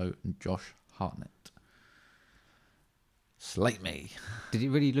DeVito, and Josh Hartnett. Slate me. Did it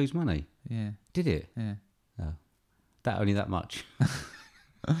really lose money? Yeah, Did it? yeah. Oh, only that much.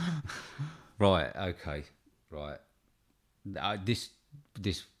 Right. Okay. Right. This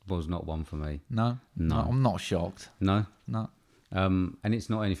was not one for me. No? No. I'm not shocked. No. No. And it's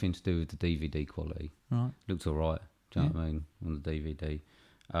not anything to do with the DVD quality. Right. Looked all right. Do you know what I mean? On the DVD.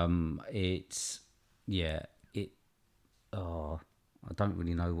 I don't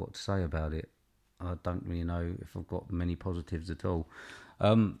really know what to say about it. I don't really know if I've got many positives at all.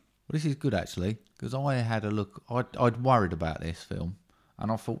 Well, this is good actually, because I had a look. I'd worried about this film,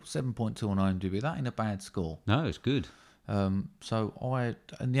 and I thought 7.2 on IMDb. That ain't a bad score. No, it's good. And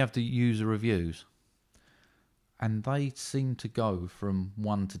you have the user reviews, and they seem to go from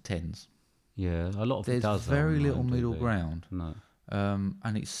 1 to 10s. Yeah, a lot of it There's does. very on little IMDb. middle ground. No.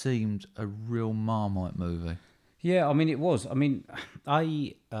 And it seemed a real Marmite movie. Yeah, I mean, it was. I mean,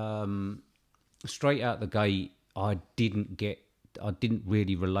 straight out the gate, I didn't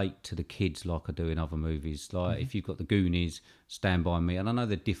really relate to the kids like I do in other movies. Like if you've got the Goonies, Stand By Me, and I know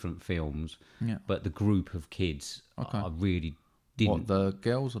they're different films, Yeah. but the group of kids, Okay. I really didn't. What, the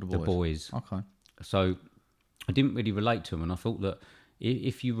girls or the boys? The boys. Okay. So I didn't really relate to them, and I thought that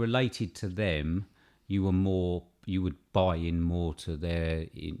if you related to them, you would buy in more to their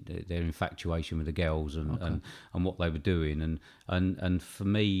infatuation with the girls and what they were doing, and for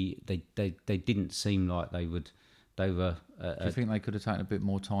me, they didn't seem like they were. Do you think they could have taken a bit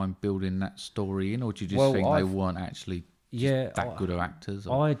more time building that story in, or do you just Well, think they weren't actually that good of actors?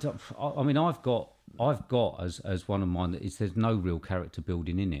 Or? I mean, I've got as one of mine that is there's no real character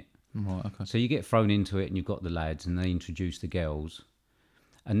building in it. Right, okay. So you get thrown into it, and you've got the lads, and they introduce the girls,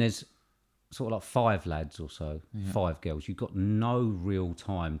 and there's sort of like 5 lads or so, 5 girls. You've got no real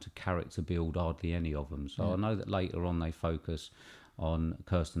time to character build hardly any of them. So I know that later on they focus on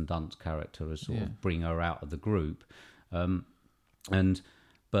Kirsten Dunst's character as sort of bring her out of the group, but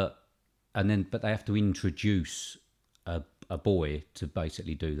they have to introduce a boy to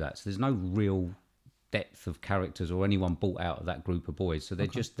basically do that. So there's no real depth of characters or anyone brought out of that group of boys. So they're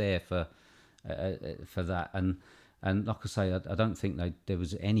just there for that. And like I say, I don't think there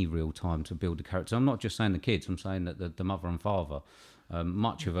was any real time to build the character. I'm not just saying the kids. I'm saying that the mother and father,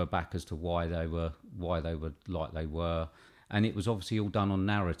 much of her back as to why they were like they were, and it was obviously all done on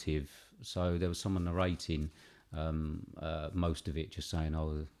narrative. So there was someone narrating most of it, just saying,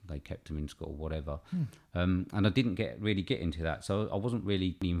 "Oh, they kept him in school, whatever." And I didn't really get into that, so I wasn't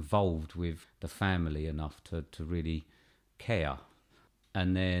really involved with the family enough to really care.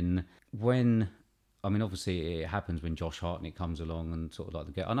 And then obviously it happens when Josh Hartnett comes along and sort of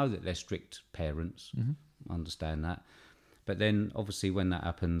like I know that they're strict parents, I understand that. But then obviously when that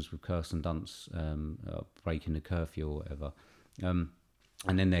happens with Kirsten Dunst breaking the curfew or whatever, and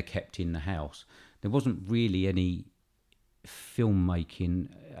then they're kept in the house, there wasn't really any filmmaking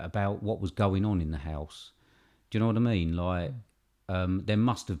about what was going on in the house. Do you know what I mean? Like, there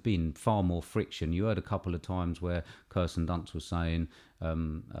must have been far more friction. You heard a couple of times where Kirsten Dunst was saying,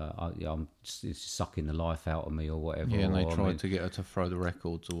 it's sucking the life out of me or whatever. Yeah, and they tried to get her to throw the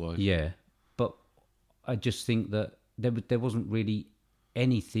records away. Yeah, but I just think that there wasn't really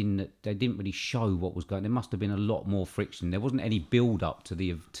anything that they didn't really show what was going. There must have been a lot more friction. There wasn't any build up to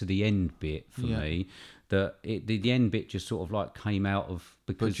the end bit for me. The end bit just sort of like came out of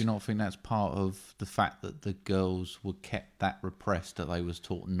because. But do you not think that's part of the fact that the girls were kept that repressed that they was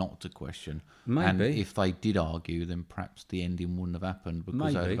taught not to question? Maybe. And if they did argue, then perhaps the ending wouldn't have happened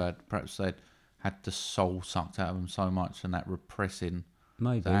because they'd had the soul sucked out of them so much, and that repressing.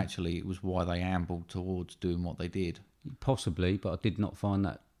 Maybe. That actually it was why they ambled towards doing what they did. Possibly, but I did not find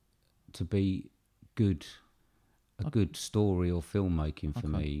that to be good. A good story or filmmaking for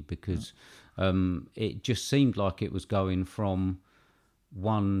me, because it just seemed like it was going from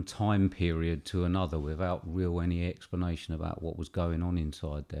one time period to another without any explanation about what was going on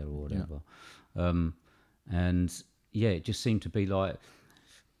inside there or whatever. And it just seemed to be like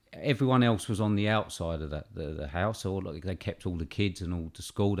everyone else was on the outside of the house, or like they kept all the kids and all to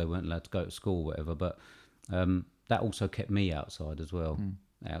school. They weren't allowed to go to school, or whatever. But that also kept me outside as well.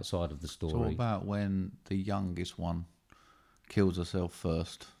 Outside of the story. So what about when the youngest one kills herself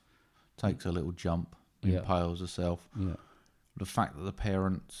first, takes a little jump, impales herself? Yeah. The fact that the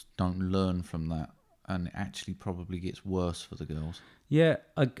parents don't learn from that, and it actually probably gets worse for the girls. Yeah,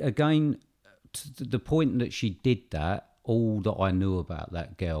 again, to the point that she did that, all that I knew about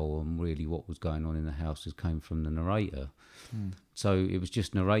that girl and really what was going on in the house came from the narrator. So it was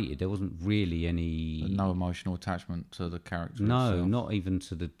just narrated. There wasn't really any... No emotional attachment to the character No, itself. not even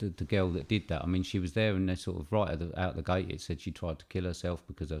to the girl that did that. I mean, she was there and they sort of out the gate, it said she tried to kill herself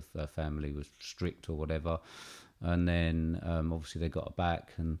because her family was strict or whatever. And then obviously they got her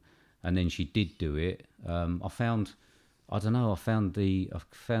back and then she did do it. I found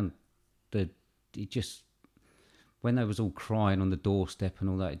it just... When they was all crying on the doorstep and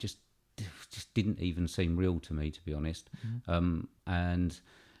all that, it just didn't even seem real to me, to be honest. And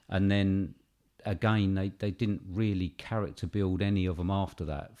then again, they didn't really character build any of them after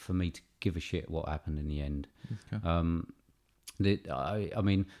that for me to give a shit what happened in the end. Okay. I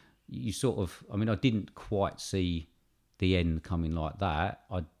mean, I didn't quite see the end coming like that.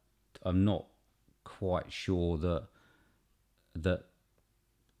 I'm not quite sure that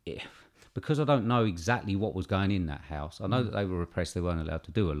it, because I don't know exactly what was going in that house. I know that they were repressed, they weren't allowed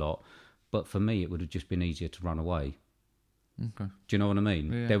to do a lot, But for me, it would have just been easier to run away. Okay. Do you know what I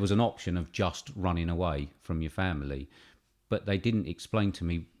mean? Yeah. There was an option of just running away from your family, but they didn't explain to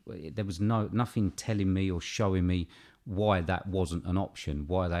me. There was nothing telling me or showing me why that wasn't an option,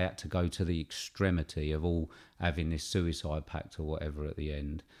 why they had to go to the extremity of all having this suicide pact or whatever at the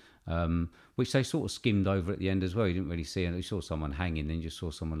end, which they sort of skimmed over at the end as well. You didn't really see it. You saw someone hanging, then you just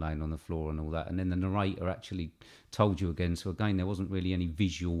saw someone laying on the floor and all that. And then the narrator actually told you again. So again, there wasn't really any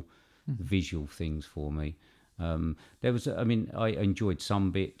visual things for me. There was, I mean, I enjoyed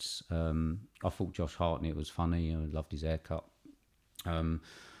some bits. I thought Josh Hartnett was funny. I loved his haircut.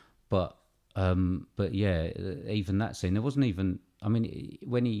 But yeah, even that scene, there wasn't even. I mean,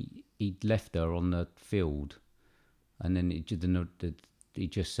 when he left her on the field, and then he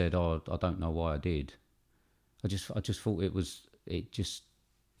just said, "Oh, I don't know why I did." I just thought it just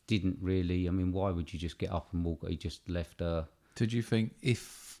didn't really. I mean, why would you just get up and walk? He just left her. Did you think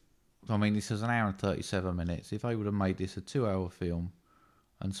I mean, this is an hour and 37 minutes. If they would have made this a 2-hour film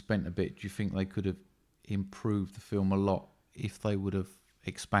and spent a bit, do you think they could have improved the film a lot if they would have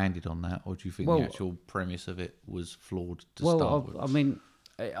expanded on that? Or do you think the actual premise of it was flawed to start with? I mean,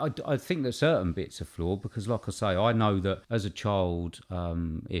 I think that certain bits are flawed because, like I say, I know that as a child,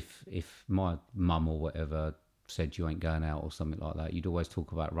 if my mum or whatever said you ain't going out or something like that, you'd always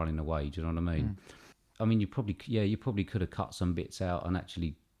talk about running away. Do you know what I mean? I mean, you probably could have cut some bits out and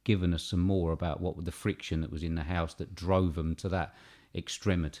actually given us some more about what the friction that was in the house that drove them to that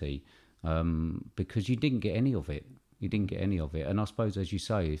extremity, because you didn't get any of it. And I suppose, as you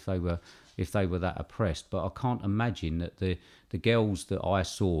say, if they were that oppressed, but I can't imagine that the girls that I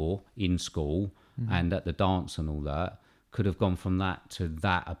saw in school and at the dance and all that could have gone from that to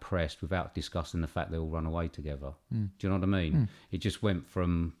that oppressed without discussing the fact they all run away together. Do you know what I mean? It just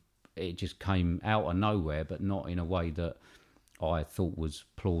came out of nowhere, but not in a way that I thought was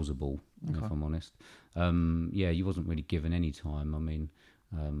plausible, if I'm honest. Yeah, you wasn't really given any time. I mean,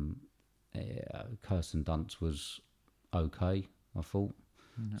 Kirsten Dunst was okay, I thought.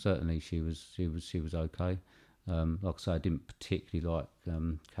 Certainly she was okay. Like I say, I didn't particularly like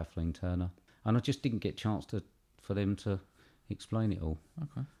Kathleen Turner, and I just didn't get a chance for them to explain it all.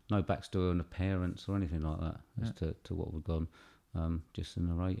 Okay. No backstory on the parents or anything like that as to what was gone. Just the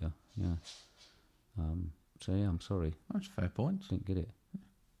narrator. Yeah. So yeah, I'm sorry. That's a fair point. Didn't get it.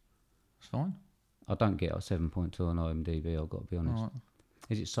 It's fine. I don't get a 7.2 on IMDb. I've got to be honest. Right.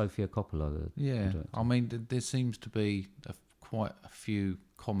 Is it Sofia Coppola? Yeah. I mean, there seems to be quite a few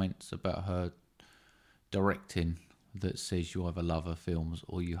comments about her directing that says you either love her films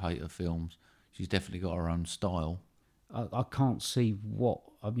or you hate her films. She's definitely got her own style. I can't see what.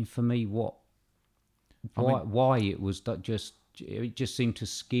 I mean, for me, why it was that just. It just seemed to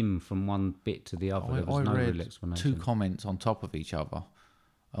skim from one bit to the other. There was no real explanation. 2 comments on top of each other,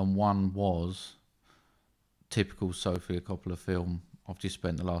 and one was typical Sofia Coppola film. I've just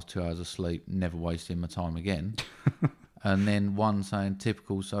spent the last 2 hours asleep, never wasting my time again. And then one saying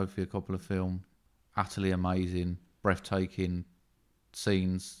typical Sofia Coppola film, utterly amazing, breathtaking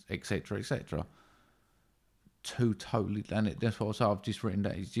scenes, etc., etc. 2 totally, and that's what I've just written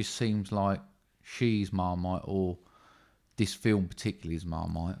down. It just seems like she's Marmite or this film particularly is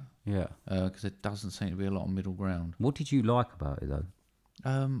Marmite. Yeah. Because there doesn't seem to be a lot of middle ground. What did you like about it, though?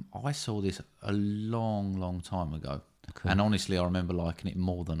 I saw this a long, long time ago. Okay. And honestly, I remember liking it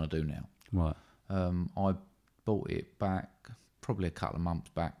more than I do now. Right. I bought it back probably a couple of months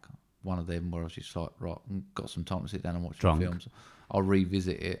back. One of them where I was just like, right, got some time to sit down and watch the films. I'll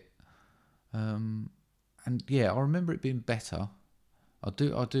revisit it. And yeah, I remember it being better. I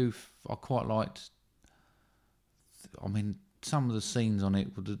quite liked... I mean, some of the scenes on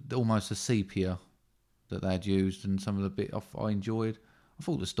it were almost a sepia that they had used, and some of the bit I enjoyed. I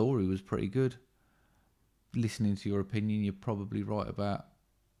thought the story was pretty good. Listening to your opinion, you're probably right about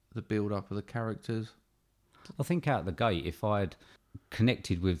the build-up of the characters. I think out the gate, if I'd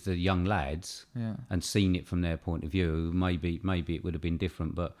connected with the young lads and seen it from their point of view, maybe it would have been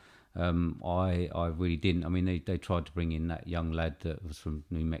different. But I really didn't. I mean, they tried to bring in that young lad that was from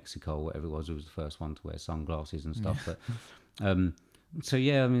New Mexico or whatever it was, who was the first one to wear sunglasses and stuff. Yeah. But so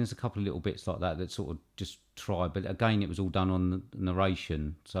yeah, I mean, there's a couple of little bits like that sort of just tried. But again, it was all done on the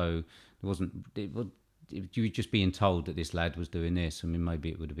narration, so it wasn't. You were just being told that this lad was doing this. I mean, maybe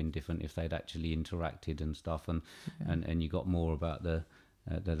it would have been different if they'd actually interacted and stuff, and you got more about the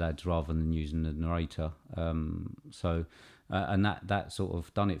lads rather than using the narrator. And that sort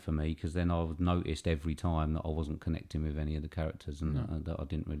of done it for me, because then I noticed every time that I wasn't connecting with any of the characters, and that I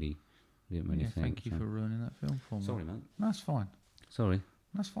didn't really think. Thank you for ruining that film for me. Sorry, mate. That's fine. Sorry.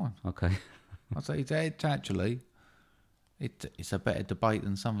 That's fine. Okay. I'd say it's actually, It's a better debate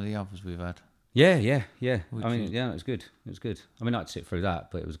than some of the others we've had. Yeah. It Would was good. It was good. I mean, I'd sit through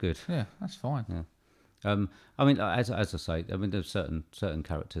that, but it was good. Yeah, that's fine. Yeah. I mean, as I say, I mean, there's certain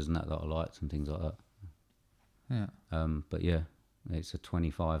characters and that I liked and things like that. Yeah. But yeah, it's a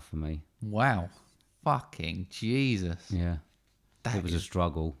 25 for me. Wow. Fucking Jesus. Yeah. That It was a is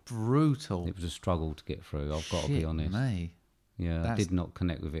struggle. brutal. It was a struggle to get through. I've got to be Shit honest. me. Yeah, I That's did not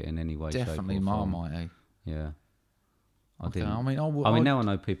connect with it in any way, Definitely shape, or form. Marmite. Yeah, I Okay, didn't. I mean, now I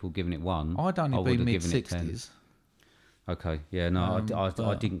know people giving it 1. I'd only I be would have mid given it 10. 60s. Okay, yeah, no, I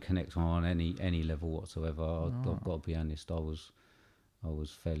but- didn't connect on any level whatsoever. I've got to be honest. I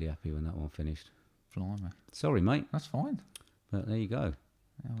was fairly happy when that one finished. Blimey. Sorry, mate, That's fine. but there you go.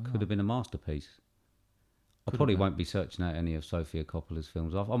 Yeah, we Could have been a masterpiece. I probably won't be searching out any of Sofia Coppola's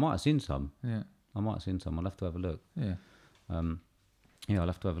films. I might have seen some. Yeah. I'll have to have a look. Yeah. Yeah, I'll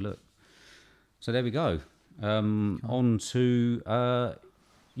have to have a look. So there we go. On to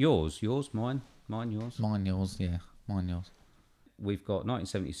yours, mine, yours. Mine, yours. Yeah. Mine, yours. We've got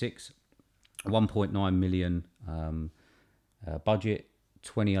 1976, 1.9 million budget,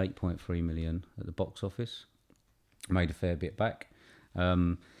 28.3 million at the box office. Made a fair bit back.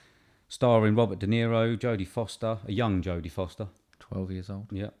 Starring Robert De Niro, Jodie Foster, a young Jodie Foster. 12 years old.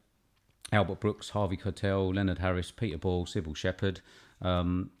 Yeah. Albert Brooks, Harvey Keitel, Leonard Harris, Peter Boyle, Sybil Shepherd.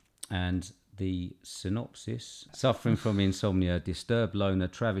 And the synopsis: suffering from insomnia, disturbed loner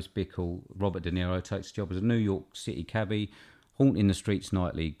Travis Bickle, Robert De Niro, takes a job as a New York City cabbie, haunting the streets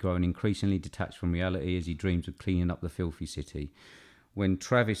nightly, growing increasingly detached from reality as he dreams of cleaning up the filthy city. When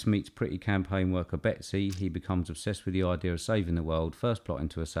Travis meets pretty campaign worker Betsy, he becomes obsessed with the idea of saving the world, first plotting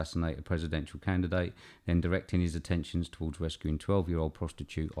to assassinate a presidential candidate, then directing his attentions towards rescuing 12-year-old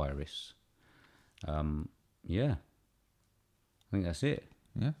prostitute Iris. Yeah. I think that's it.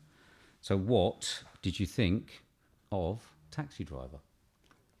 Yeah. So what did you think of Taxi Driver?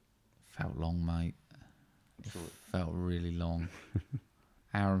 Felt long, mate. Felt really long.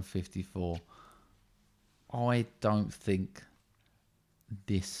 Hour and 54. I don't think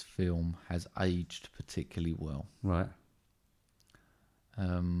this film has aged particularly well. Right.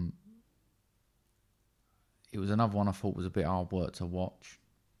 It was another one I thought was a bit hard work to watch.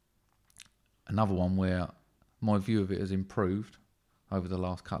 Another one where my view of it has improved over the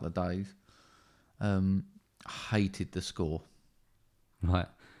last couple of days. Hated the score. Right.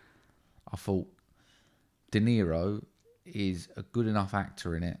 I thought De Niro is a good enough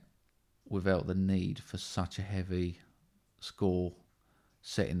actor in it without the need for such a heavy score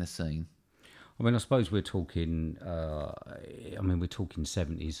setting the scene. I mean, I suppose we're talking. We're talking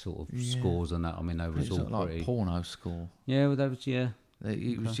 70s sort of scores and that. I mean, they was It's all like pretty. a porno score. Yeah, well, that was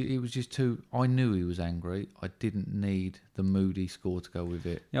It was just too. I knew he was angry. I didn't need the moody score to go with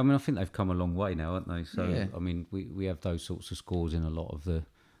it. Yeah, I mean, I think they've come a long way now, haven't they? So, Yeah. I mean, we have those sorts of scores in a lot of the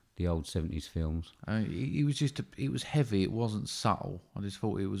old 70s films. I mean, it was just. It was heavy. It wasn't subtle. I just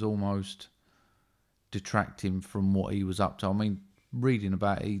thought it was almost detracting from what he was up to. I mean, reading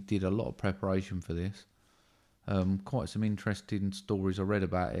about it, he did a lot of preparation for this. Quite some interesting stories I read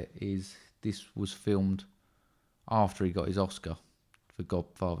about it. Is this was filmed after he got his Oscar for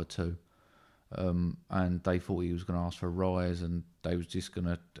Godfather 2, and they thought he was going to ask for a rise, and they was just going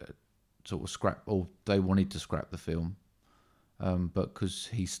to sort of scrap, or they wanted to scrap the film, but because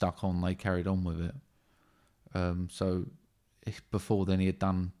he stuck on, they carried on with it. So before then, he had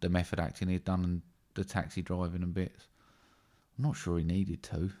done the method acting, he had done the taxi driving and bits. I'm not sure he needed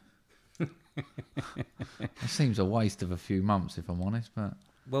to. It seems a waste of a few months, if I'm honest. But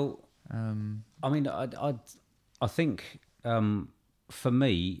Well, I mean, I think for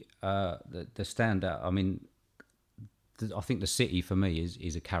me, the standout. I mean, I think the city for me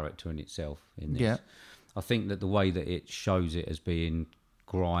is a character in itself. In this, Yeah. I think that the way that it shows it as being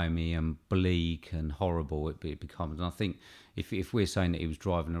grimy and bleak and horrible, it becomes. And I think if we're saying that he was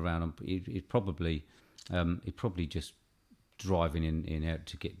driving around, it probably just driving in out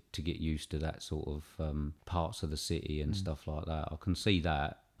to get used to that sort of parts of the city and stuff like that. I can see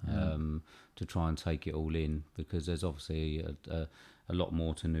that to try and take it all in, because there's obviously a lot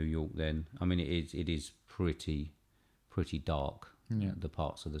more to New York then. I mean, it is pretty dark. Yeah. The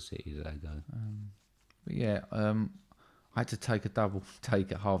parts of the city that they go. But yeah, I had to take a double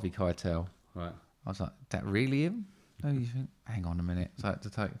take at Harvey Keitel. Right. I was like, that really him? No, you think? Hang on a minute. So I had to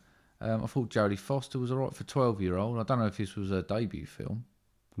take. I thought Jodie Foster was alright for 12-year-old. I don't know if this was her debut film,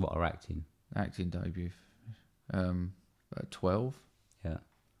 What are acting? acting debut. At 12. Yeah.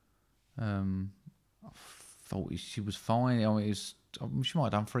 I thought she was fine. I mean, she might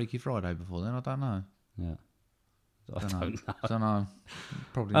have done Freaky Friday before then. I don't know. Yeah. I don't know. Don't know.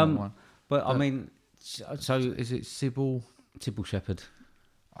 Probably not one. But I mean, so Is it Sybil Sybil Shepherd.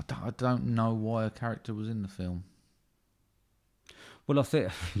 I don't know why her character was in the film. Well, I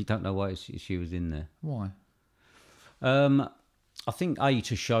think you don't know why she was in there. Why? I think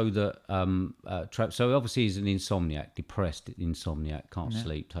to show that. So obviously he's an insomniac, depressed insomniac, can't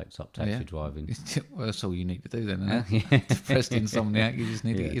sleep, takes up taxi driving. Well, that's all you need to do then. Isn't it? Depressed insomniac, you just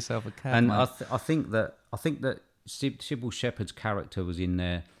need to get yourself a cab. And mate. I think that Sybil Shepherd's character was in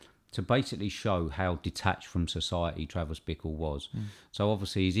there to basically show how detached from society Travis Bickle was. So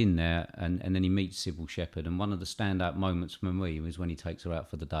obviously he's in there, and then he meets Sybil Shepherd, and one of the standout moments for me was when he takes her out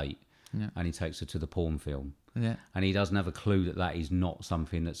for the date, and he takes her to the porn film. Yeah. And he doesn't have a clue that is not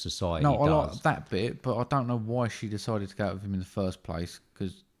something that society No, I does. like that bit, but I don't know why she decided to go out with him in the first place,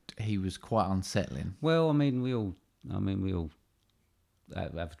 because he was quite unsettling. Well, I mean, we all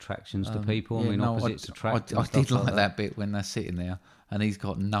have attractions to people. Opposites attract. I did like that bit when they're sitting there, and he's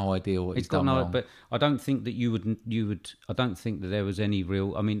got no idea what he's done wrong. But I don't think that you would. I don't think that there was any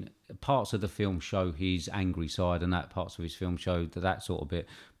real. I mean, parts of the film show his angry side, and that parts of his film show that sort of bit.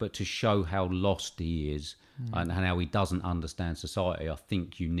 But to show how lost he is and how he doesn't understand society, I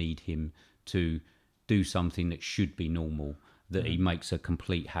think you need him to do something that should be normal, that he makes a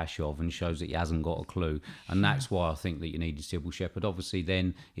complete hash of and shows that he hasn't got a clue. And that's why I think that you needed Sybil Shepherd. Obviously,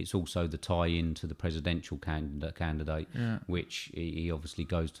 then it's also the tie-in to the presidential candidate, which he obviously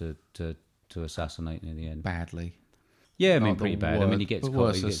goes to assassinate in the end. Badly. Yeah, I mean, pretty bad. I mean, he gets caught.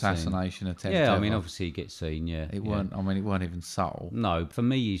 Worst he gets assassination seen. attempt. Yeah, I ever. mean, obviously he gets seen. Yeah, It weren't. I mean, it weren't even subtle. No, for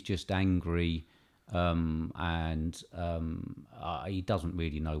me, he's just angry, he doesn't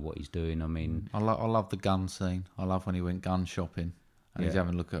really know what he's doing. I mean, I love the gun scene. I love when he went gun shopping and he's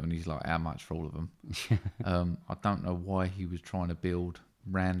having a look at them and he's like, "How much for all of them?" I don't know why he was trying to build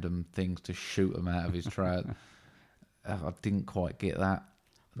random things to shoot them out of his trout. I didn't quite get that.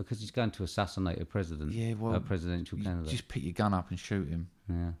 because he's going to assassinate a president, a presidential candidate. Just pick your gun up and shoot him.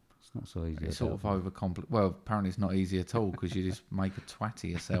 Yeah, it's not so easy. It's sort of overcomplicate. Well, apparently it's not easy at all because you just make a twat of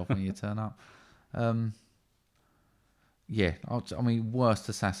yourself when you turn up. Yeah, I mean, worst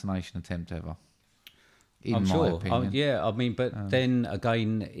assassination attempt ever. In my opinion. I mean, but then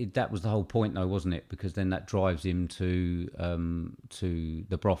again, that was the whole point, though, wasn't it? Because then that drives him to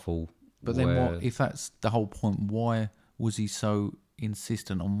the brothel. But then, what if that's the whole point? Why was he so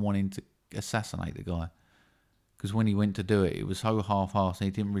insistent on wanting to assassinate the guy? Because when he went to do it, it was so half-assed.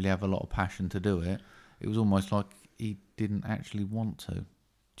 He didn't really have a lot of passion to do it. It was almost like he didn't actually want to.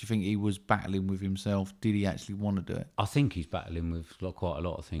 Do you think he was battling with himself? Did he actually want to do it? I think he's battling with quite a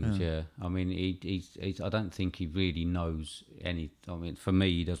lot of things. Yeah, I mean, he's I don't think he really knows any. I mean, for me,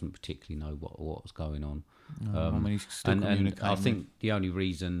 he doesn't particularly know what's going on. I mean, he's still communicating. And I think the only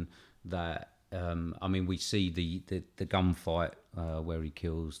reason that I mean, we see the gunfight where he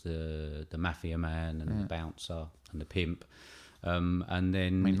kills the mafia man and the bouncer and the pimp, and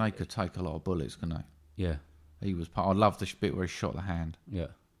then I mean, they could take a lot of bullets, couldn't they? Yeah, he was part. I love the bit where he shot the hand. Yeah.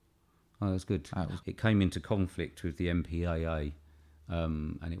 Oh, that's good. It came into conflict with the MPAA,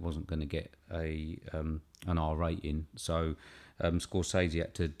 and it wasn't going to get an R rating. So Scorsese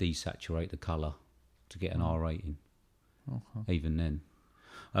had to desaturate the colour to get an R rating. Okay. Even then.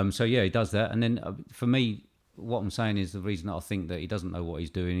 So yeah, he does that, and then for me, what I'm saying is the reason that I think that he doesn't know what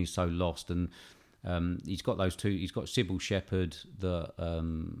he's doing. He's so lost, and he's got those two. He's got Sybil Shepherd that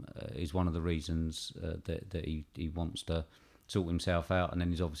is one of the reasons that he wants to sort himself out, and then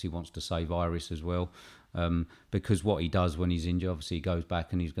he obviously wants to save Iris as well, because what he does when he's injured, obviously he goes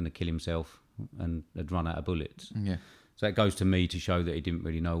back and he's going to kill himself and had run out of bullets. Yeah. So it goes to me to show that he didn't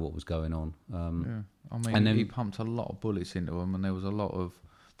really know what was going on. I mean, and then, he pumped a lot of bullets into him, and there was a lot of.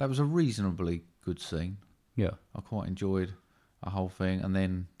 That was a reasonably good scene. Yeah, I quite enjoyed the whole thing, and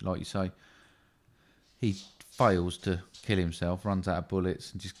then, like you say, he fails to kill himself, runs out of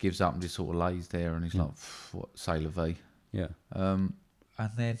bullets, and just gives up and just sort of lays there, and he's like, "What, c'est la vie." Yeah. And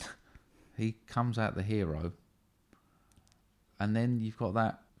then he comes out the hero, and then you've got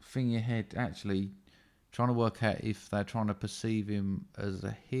that thing in your head actually trying to work out if they're trying to perceive him as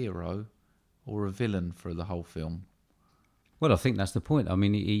a hero or a villain for the whole film. Well, I think that's the point. I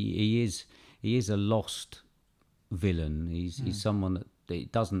mean, he is a lost villain. He's someone that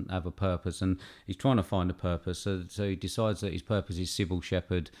doesn't have a purpose, and he's trying to find a purpose. So he decides that his purpose is Sybil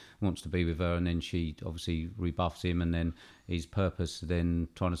Shepherd, wants to be with her, and then she obviously rebuffs him, and then his purpose then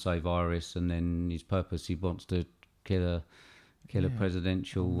trying to save Iris, and then his purpose he wants to kill a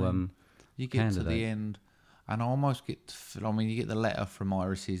presidential you get candidate. To the end, and I almost get. I mean, you get the letter from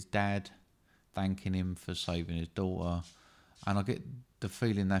Iris's dad thanking him for saving his daughter, and I get the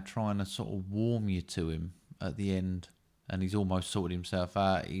feeling they're trying to sort of warm you to him at the end. And he's almost sorted himself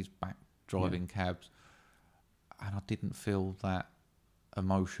out. He's back driving cabs. and I didn't feel that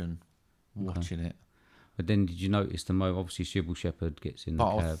emotion watching it. But then did you notice the moment, obviously Sybil Shepherd gets in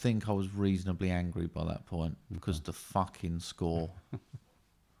But the I cab. think I was reasonably angry by that point because the fucking score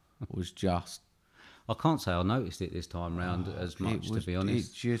was just... I can't say I noticed it this time round as much, to be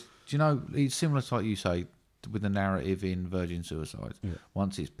honest. It just, do you know, it's similar to like you say with the narrative in Virgin Suicides. Yeah.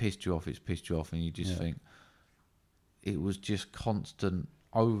 Once it's pissed you off, and you just think it was just constant,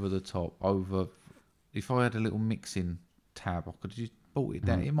 over the top, over. If I had a little mixing tab, I could have just brought it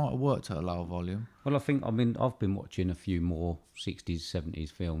down. It might have worked at a lower volume. Well, I've been watching a few more 60s,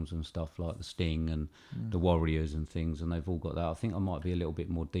 70s films and stuff like The Sting and The Warriors and things, and they've all got that. I think I might be a little bit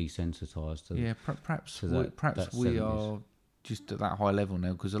more desensitised to. Yeah, perhaps to we, that perhaps we 70s. are just at that high level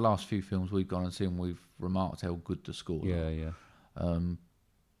now because the last few films we've gone and seen, we've remarked how good the score. Yeah.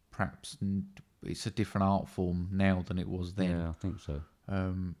 Perhaps it's a different art form now than it was then. Yeah, I think so.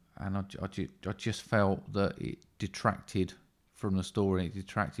 And I just felt that it detracted from the story. It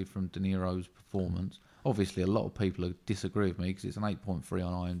detracted from De Niro's performance. Obviously, a lot of people disagree with me because it's an 8.3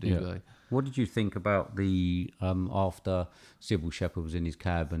 on IMDb. Yeah. What did you think about the after Sybil Shepherd was in his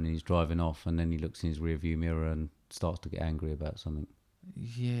cab and he's driving off, and then he looks in his rearview mirror and starts to get angry about something?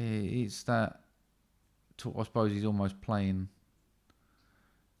 Yeah, it's that. I suppose he's almost playing.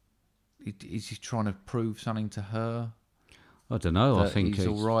 Is he trying to prove something to her? I don't know. I think he's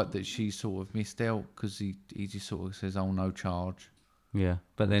all right that she sort of missed out because he just sort of says, "Oh, no charge." Yeah,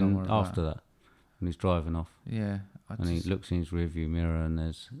 but Don't then worry about after that, when he's driving off, Yeah, and he looks in his rearview mirror,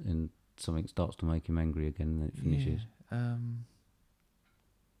 and something starts to make him angry again, and then it finishes. Yeah,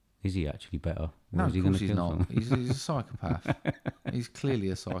 Is he actually better? Or no, is he of gonna course he's kill not. someone? He's a psychopath. He's clearly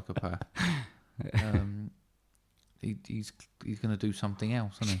a psychopath. He's going to do something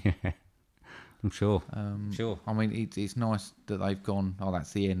else, isn't he? I'm sure. Sure. I mean, it's nice that they've gone, oh,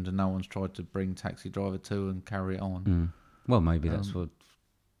 that's the end, and no one's tried to bring Taxi Driver 2 and carry it on. Well, maybe that's what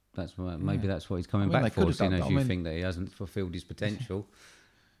he's coming I mean, they back could for. have Seeing done as that. you I mean- think that he hasn't fulfilled his potential,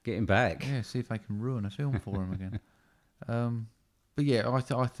 get him back. Yeah, see if they can ruin a film for him again. But yeah,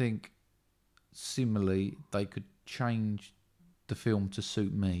 I think similarly they could change the film to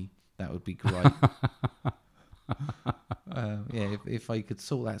suit me. That would be great. Yeah, if they could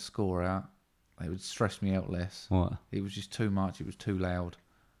sort that score out, it would stress me out less. What? It was just too much. It was too loud.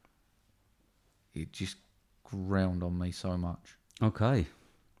 It just ground on me so much. Okay.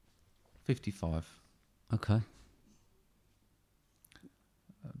 55. Okay.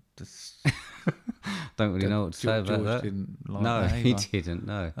 Just, Don't really know what to say about George that. didn't like No, that he either. didn't.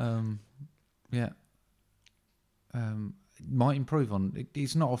 No. Yeah. Might improve on.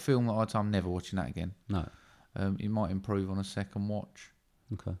 It's not a film that I'm never watching that again. No. It might improve on a second watch.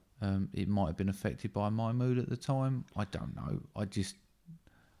 Okay. It might have been affected by my mood at the time. I don't know.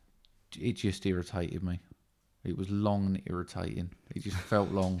 It just irritated me. It was long and irritating. It just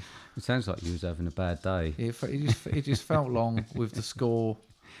felt long. It sounds like you was having a bad day. It just felt long with the score,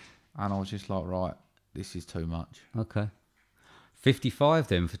 and I was just like, right, this is too much. Okay. 55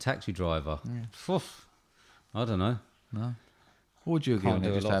 then for Taxi Driver. Phew. I don't know. No. What would you have given Can't it?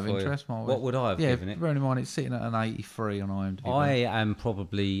 do a Just lot have for you. interest, might we? What would I have given it? Bearing in mind it's sitting at an 83 on IMDb. I am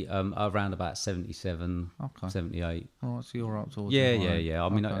probably around about 77, Okay. 78. Oh, so you're up towards Yeah, the high. yeah. I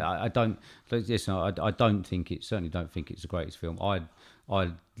mean, Okay. I don't. Listen, I don't think it. Certainly, don't think it's the greatest film. I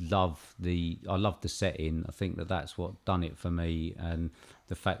love the setting. I think that's what done it for me, and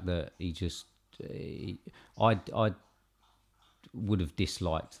the fact that I would have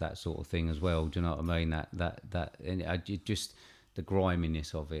disliked that sort of thing as well. Do you know what I mean? It just the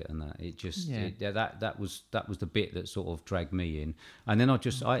griminess of it, and that was the bit that sort of dragged me in. And then I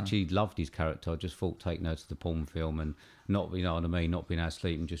actually loved his character. I just thought taking her to the porn film and not, you know what I mean, not being able to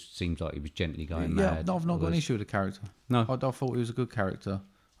sleep, and just seems like he was gently going Yeah, mad. no, I've not got an issue with the character. No. I thought he was a good character.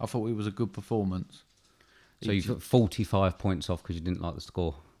 I thought it was a good performance. So you put 45 points off because you didn't like the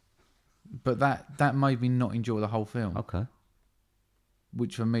score. But that made me not enjoy the whole film. Okay.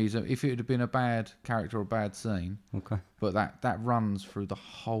 Which for me is, if it had been a bad character or a bad scene, Okay. but that runs through the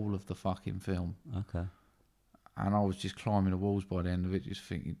whole of the fucking film. Okay. And I was just climbing the walls by the end of it, just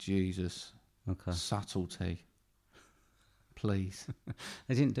thinking, Jesus, Okay. subtlety, please.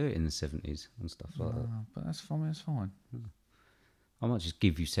 They didn't do it in the 70s and stuff like that. But that's fine. That's fine. I might just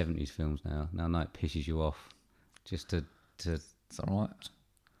give you 70s films now. Now I know it pisses you off, just to It's all right.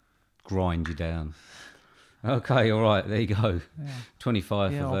 grind you down. Okay, all right, there you go.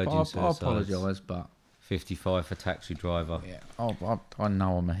 25 Yeah, for Virgin I Suicides. apologise, but 55 for Taxi Driver. yeah, I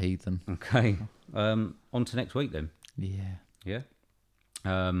know I'm a heathen. Okay, on to next week then. Yeah. Yeah.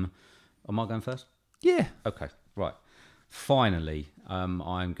 Am I going first? Yeah. Okay, right. Finally,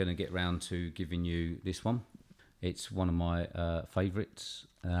 I'm going to get round to giving you this one. It's one of my favourites.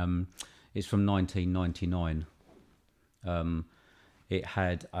 It's from 1999. It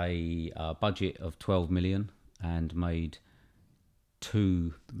had a budget of 12 million and made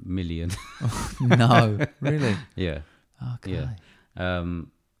 2 million. No, really? Yeah. Okay. Yeah.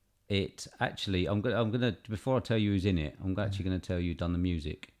 It actually, I'm gonna before I tell you who's in it, I'm actually gonna tell you who done the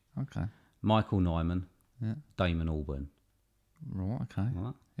music. Okay. Michael Nyman, Yeah. Damon Albarn. Right. Okay. All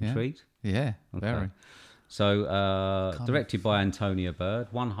right. Yeah. Intrigued? Yeah. Okay. Very. So, directed by Antonia Bird,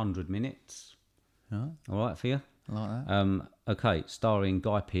 100 minutes. Yeah. All right for you? I like that. Okay, starring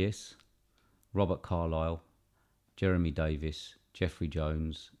Guy Pearce, Robert Carlyle, Jeremy Davis, Jeffrey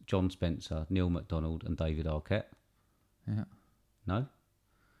Jones, John Spencer, Neil MacDonald, and David Arquette. Yeah. No?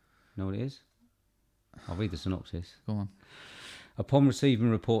 Know what it is? I'll read the synopsis. Go on. Upon receiving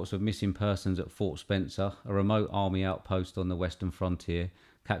reports of missing persons at Fort Spencer, a remote army outpost on the western frontier,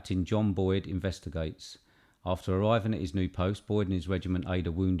 Captain John Boyd investigates. After arriving at his new post, Boyd and his regiment aid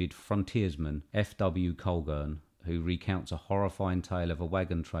a wounded frontiersman, F.W. Colburn, who recounts a horrifying tale of a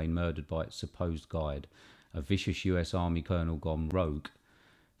wagon train murdered by its supposed guide, a vicious US Army colonel gone rogue.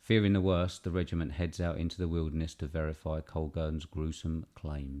 Fearing the worst, the regiment heads out into the wilderness to verify Colburn's gruesome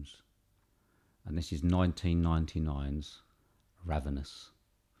claims. And this is 1999's Ravenous.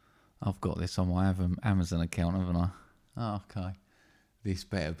 I've got this on my Amazon account, haven't I? Oh, okay. This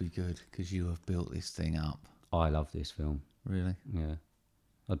better be good because you have built this thing up. I love this film. Really? Yeah,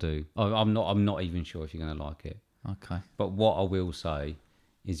 I do. I'm not even sure if you're going to like it. Okay. But what I will say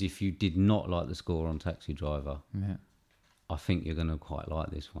is, if you did not like the score on Taxi Driver, Yeah. I think you're going to quite like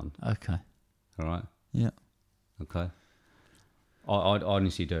this one. Okay. All right. Yeah. Okay. I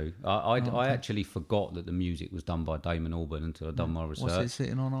honestly do. I actually forgot that the music was done by Damon Albarn until I'd done my research. What's it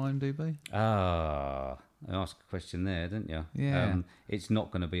sitting on IMDb? I asked a question there, didn't you? Yeah. It's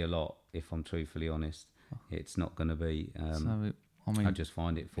not going to be a lot, if I'm truthfully honest. It's not going to be. I'll just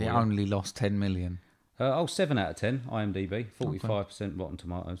find it for it you. only lost 10 million. 7 out of 10, IMDb, 45% Rotten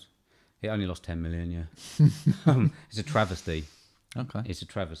Tomatoes. It only lost 10 million, yeah. It's a travesty. Okay. It's a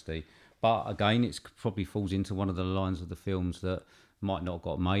travesty. But again, it probably falls into one of the lines of the films that might not have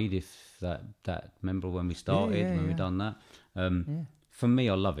got made if that remember when we started, when we done that. For me,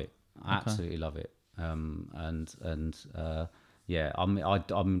 I love it. I absolutely love it. I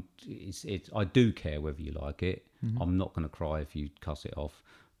do care whether you like it. Mm-hmm. I'm not going to cry if you cuss it off,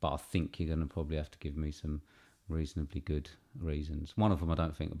 but I think you're going to probably have to give me some reasonably good reasons. One of them I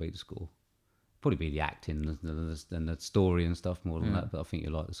don't think will be the score. Probably be the acting and the story and stuff more than that, but I think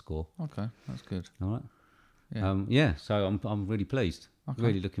you like the score. Okay, that's good. All right. Yeah. So I'm really pleased. Okay.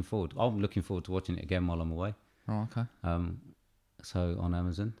 Really looking forward. I'm looking forward to watching it again while I'm away. Oh, okay. So on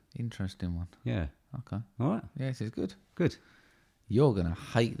Amazon. Interesting one. Yeah. Okay. All right. Yeah, this is good. Good. You're going to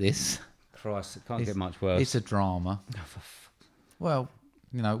hate this. Christ, it can't get much worse. It's a drama. Well,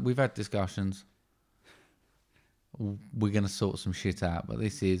 we've had discussions. We're going to sort some shit out, but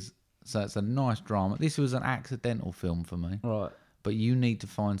this is... So it's a nice drama. This was an accidental film for me. Right. But you need to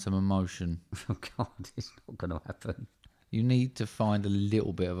find some emotion. Oh, God, it's not going to happen. You need to find a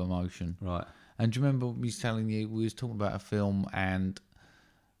little bit of emotion. Right. And do you remember me telling you, we was talking about a film and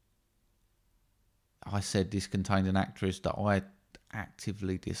I said this contained an actress that I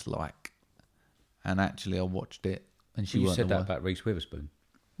actively dislike. And actually I watched it and she You weren't said the that one. about Reese Witherspoon.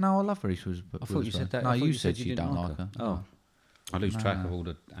 No, I love Reese Witherspoon. I thought you said that. No, I thought you said you she didn't don't like her. Oh. I lose track of all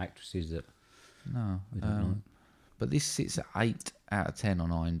the actresses that... No. we don't like. But this sits at 8 out of 10 on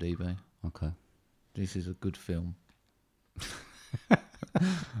IMDb. Okay. This is a good film.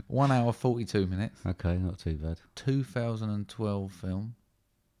 1 hour 42 minutes. Okay, not too bad. 2012 film.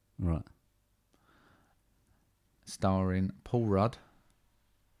 Right. Starring Paul Rudd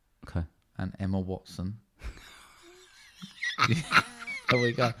Okay. and Emma Watson. There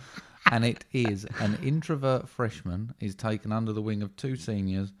we go. And it is an introvert freshman is taken under the wing of two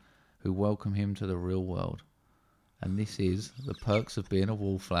seniors who welcome him to the real world. And this is The Perks of Being a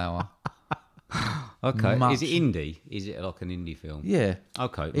Wallflower. Okay. Much- Is it indie? Is it like an indie film? Yeah.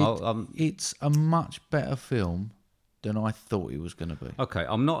 Okay. It's a much better film than I thought it was going to be. Okay.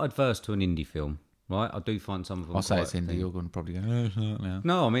 I'm not adverse to an indie film, right? I do find some of them. I'll say quite it's indie. thing. You're going to probably go, no, it's not now.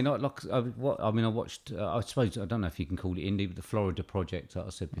 No, I mean, I watched. I suppose I don't know if you can call it indie, but the Florida Project that I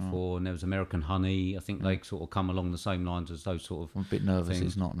said before, and there was American Honey. I think they sort of come along the same lines as those sort of. I'm a bit nervous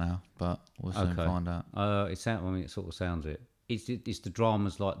things. it's not now, but we'll soon find out. It sort of sounds it. It's the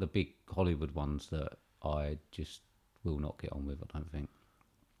dramas like the big Hollywood ones that I just will not get on with. I don't think.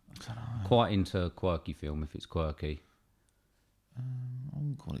 Quite into a quirky film if it's quirky. I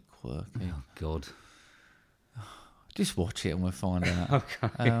wouldn't call it quirky. Oh God. Just watch it and we'll find out.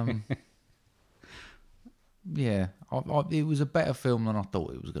 Okay. Yeah, it was a better film than I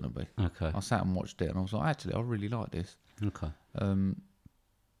thought it was going to be. Okay. I sat and watched it, and I was like, actually, I really like this. Okay.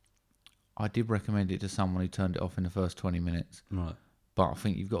 I did recommend it to someone who turned it off in the first 20 minutes, Right. but I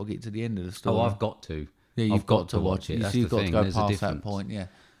think you've got to get to the end of the story. Oh, I've got to. Yeah, you've I've got to watch it. That's You've the got thing. to go There's a past that difference. point, yeah.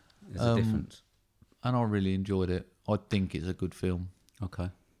 There's a difference. And I really enjoyed it. I think it's a good film. Okay.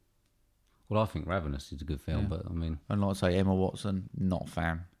 Well, I think Ravenous is a good film, but I mean, And like I say, Emma Watson, not a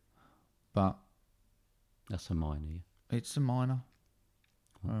fan. But that's Hermione. it's a minor.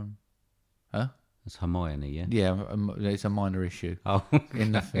 Huh? That's Hermione, yeah? Yeah, it's a minor issue Oh,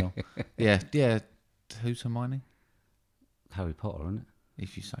 in the film. Yeah. Who's Hermione? Harry Potter, isn't it?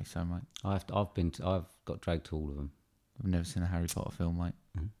 If you say so, mate. I've got dragged to all of them. I've never seen a Harry Potter film, mate.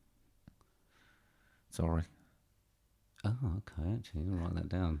 Sorry. Oh, okay. Actually, I'll write that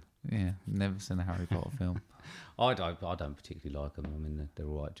down. Yeah, never seen a Harry Potter film. I don't particularly like them. I mean, they're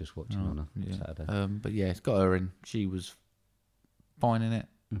all right just watching on a Saturday. But yeah, it's got her in. She was fine in it.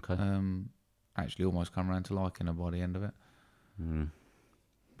 Okay. Actually, almost come around to liking her by the end of it.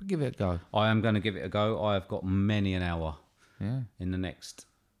 But give it a go. I am going to give it a go. I have got many an hour Yeah. in the next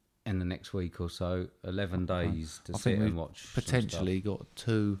week or so. 11 days to I sit think and we've watch. some potentially got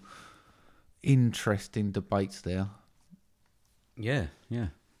two interesting debates there. stuff.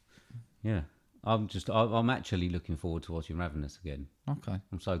 Yeah. I'm actually looking forward to watching Ravenous again. Okay.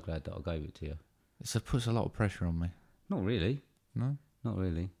 I'm so glad that I gave it to you. It puts a lot of pressure on me. Not really. No? Not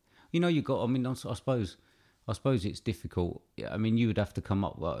really. You know, you got. I mean, I suppose it's difficult. Yeah, I mean, you would have to come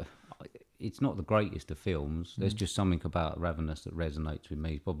up. Well, it's not the greatest of films. There's just something about Ravenous that resonates with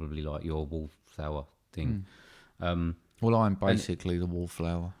me. Probably like your Wallflower thing. Well, I'm basically the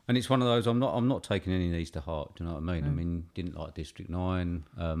wallflower. And it's one of those. I'm not taking any of these to heart. Do you know what I mean? I mean, didn't like District 9.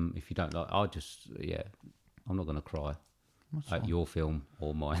 If you don't like, I'm not going to cry at your film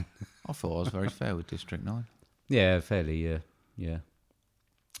or mine. I thought I was very fair with District 9. Yeah, fairly. Yeah,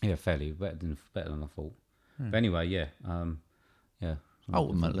 fairly better than I thought. But anyway, yeah.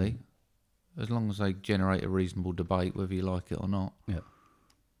 Ultimately, as long as they generate a reasonable debate, whether you like it or not, Yeah.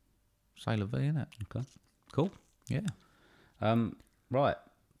 say la vie, innit? Okay. Cool. Yeah. Right.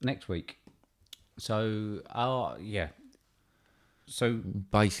 Next week. So, So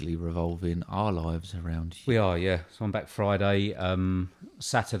Basically revolving our lives around we are, yeah. So I'm back Friday.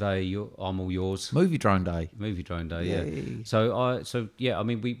 Saturday, I'm all yours. Movie Drone Day. Movie Drone Day, Yay. yeah. I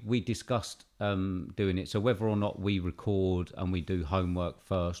mean, we discussed doing it. So whether or not we record and we do homework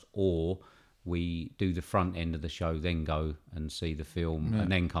first, or we do the front end of the show, then go and see the film,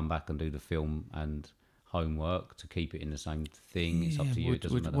 and then come back and do the film and homework to keep it in the same thing. It's up to you. It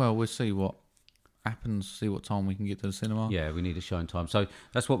doesn't matter. Well, we'll see what happens, see what time we can get to the cinema. Yeah, we need a showing time. So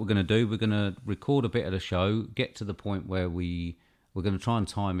that's what we're going to do. We're going to record a bit of the show, get to the point where we're going to try and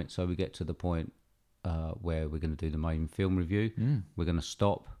time it so we get to the point where we're going to do the main film review. We're going to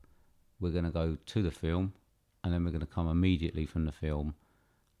stop. We're going to go to the film, and then we're going to come immediately from the film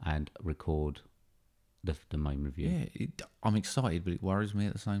and record the main review. Yeah, I'm excited, but it worries me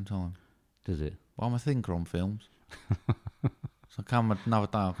at the same time. Does it? Well, I'm a thinker on films. So come another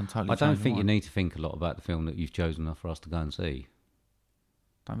day, I can totally I don't change my think you mind. need to think a lot about the film that you've chosen for us to go and see.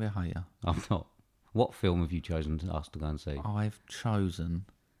 Don't be a hater. I'm not. What film have you chosen to us to go and see? I've chosen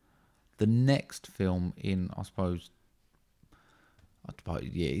the next film in, I suppose,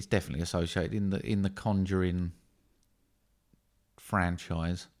 it's definitely associated in the Conjuring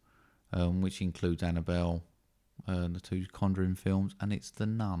franchise, which includes Annabelle, the two Conjuring films, and it's The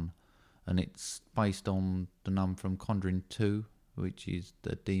Nun, and it's based on The Nun from Conjuring 2, which is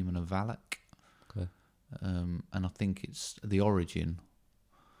the Demon of Valak. Okay. And I think it's the origin,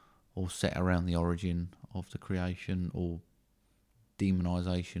 or set around the origin of the creation or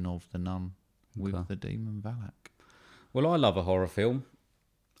demonisation of the nun with the demon Valak. Well, I love a horror film.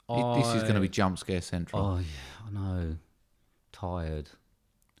 This is going to be jump scare central. Oh, yeah, I know. Tired.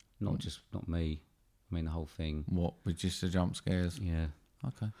 Not me. I mean, the whole thing. What, with just the jump scares? Yeah.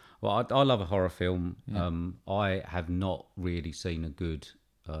 Okay. Well, I love a horror film. Yeah. I have not really seen a good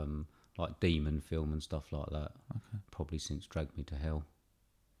like demon film and stuff like that. Okay. Probably since Drag Me to Hell.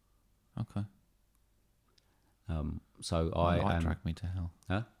 Okay. So I like Drag Me to Hell.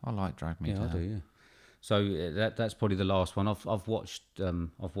 Huh? I like Drag Me to Yeah, I Hell. do. Yeah. So that's probably the last one. I've watched.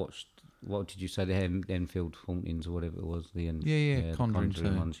 What did you say? The Enfield Hauntings or whatever it was. Yeah, Conjuring 2.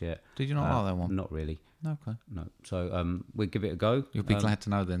 ones. Yeah. Did you not like that one? Not really. Okay. No. So we'll give it a go. You'll be glad to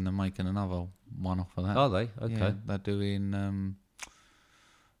know then they're making another one off of that. Are they? Okay. Yeah, they're doing.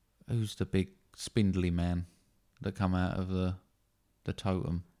 Who's the big spindly man that come out of the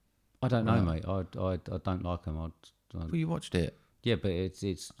totem? I don't know, mate. I don't like them. Well, you watched it. Yeah, but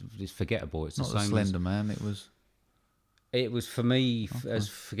it's forgettable. It's Not the the same. Slender Man. It was for me as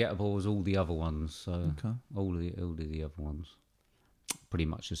forgettable as all the other ones. So Okay. all of the other ones, pretty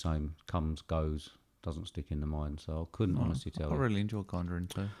much the same. Comes, goes, doesn't stick in the mind. So I couldn't honestly tell I you. really enjoyed Conjuring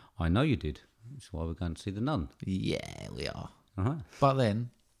 2. I know you did. That's why we're going to see The Nun. Yeah, we are. All right. But then,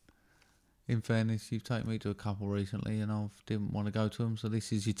 in fairness, you've taken me to a couple recently, and I didn't want to go to them. So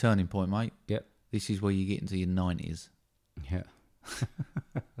this is your turning point, mate. Yep. This is where you get into your 90s. Yeah.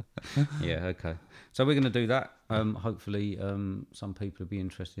 Yeah, okay. So we're going to do that. Hopefully, some people will be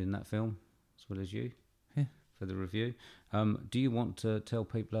interested in that film as well as you for the review. Do you want to tell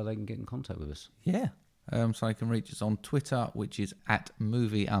people how they can get in contact with us? Yeah. So you can reach us on Twitter, which is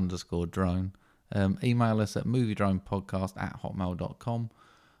 @movie_drone. Email us at moviedronepodcast@hotmail.com.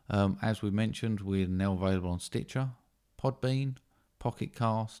 As we mentioned, we're now available on Stitcher, Podbean, Pocket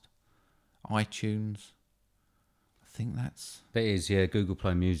Cast, iTunes. I think that's... It is, yeah. Google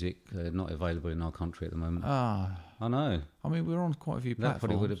Play Music, not available in our country at the moment. I know. I mean, we're on quite a few That platforms.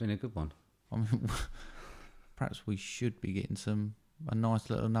 probably would have been a good one. I mean, perhaps we should be getting a nice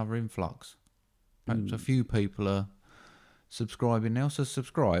little another influx. Perhaps a few people are subscribing now, so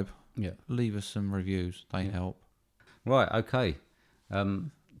subscribe. Yeah. Leave us some reviews; they help. Right. Okay.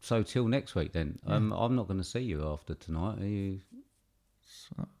 So till next week then. I'm not going to see you after tonight. Are you?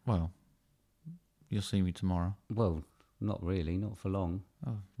 Well, you'll see me tomorrow. Well, not really. Not for long.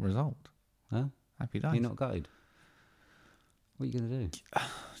 Oh, result. Huh? Happy days. You're not gutted. What are you going to do?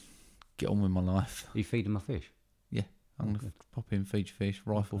 Get on with my life. Are you feeding my fish? Yeah, I'm going to pop in, feed your fish,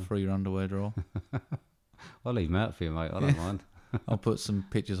 rifle through your underwear drawer. I'll leave them out for you, mate. I don't mind. I'll put some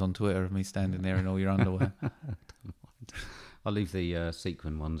pictures on Twitter of me standing there in all your underwear. I'll leave the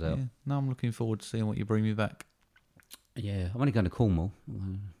sequin ones out. Yeah. No, I'm looking forward to seeing what you bring me back. Yeah, I'm only going to Cornwall.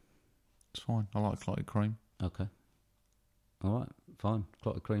 It's fine. I like clotted cream. Okay. All right, fine.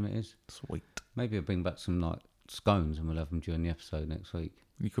 Clotted cream it is. Sweet. Maybe I'll bring back some like scones and we'll have them during the episode next week.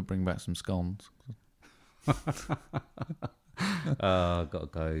 You could bring back some scones. Oh, I've got to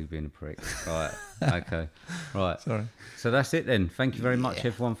go being a prick. Right. Okay. Right. Sorry. So that's it then. Thank you very much,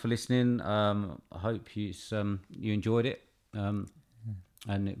 everyone, for listening. I hope you enjoyed it.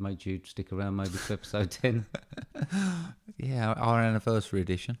 And it made you stick around maybe to episode 10. Yeah, our anniversary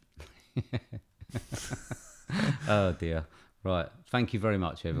edition. Oh, dear. Right. Thank you very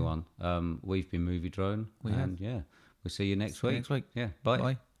much, everyone. We've been Movie Drone. have. Yeah, we'll see you next week. Next week. Yeah. Bye.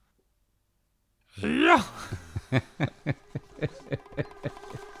 Bye. Yeah.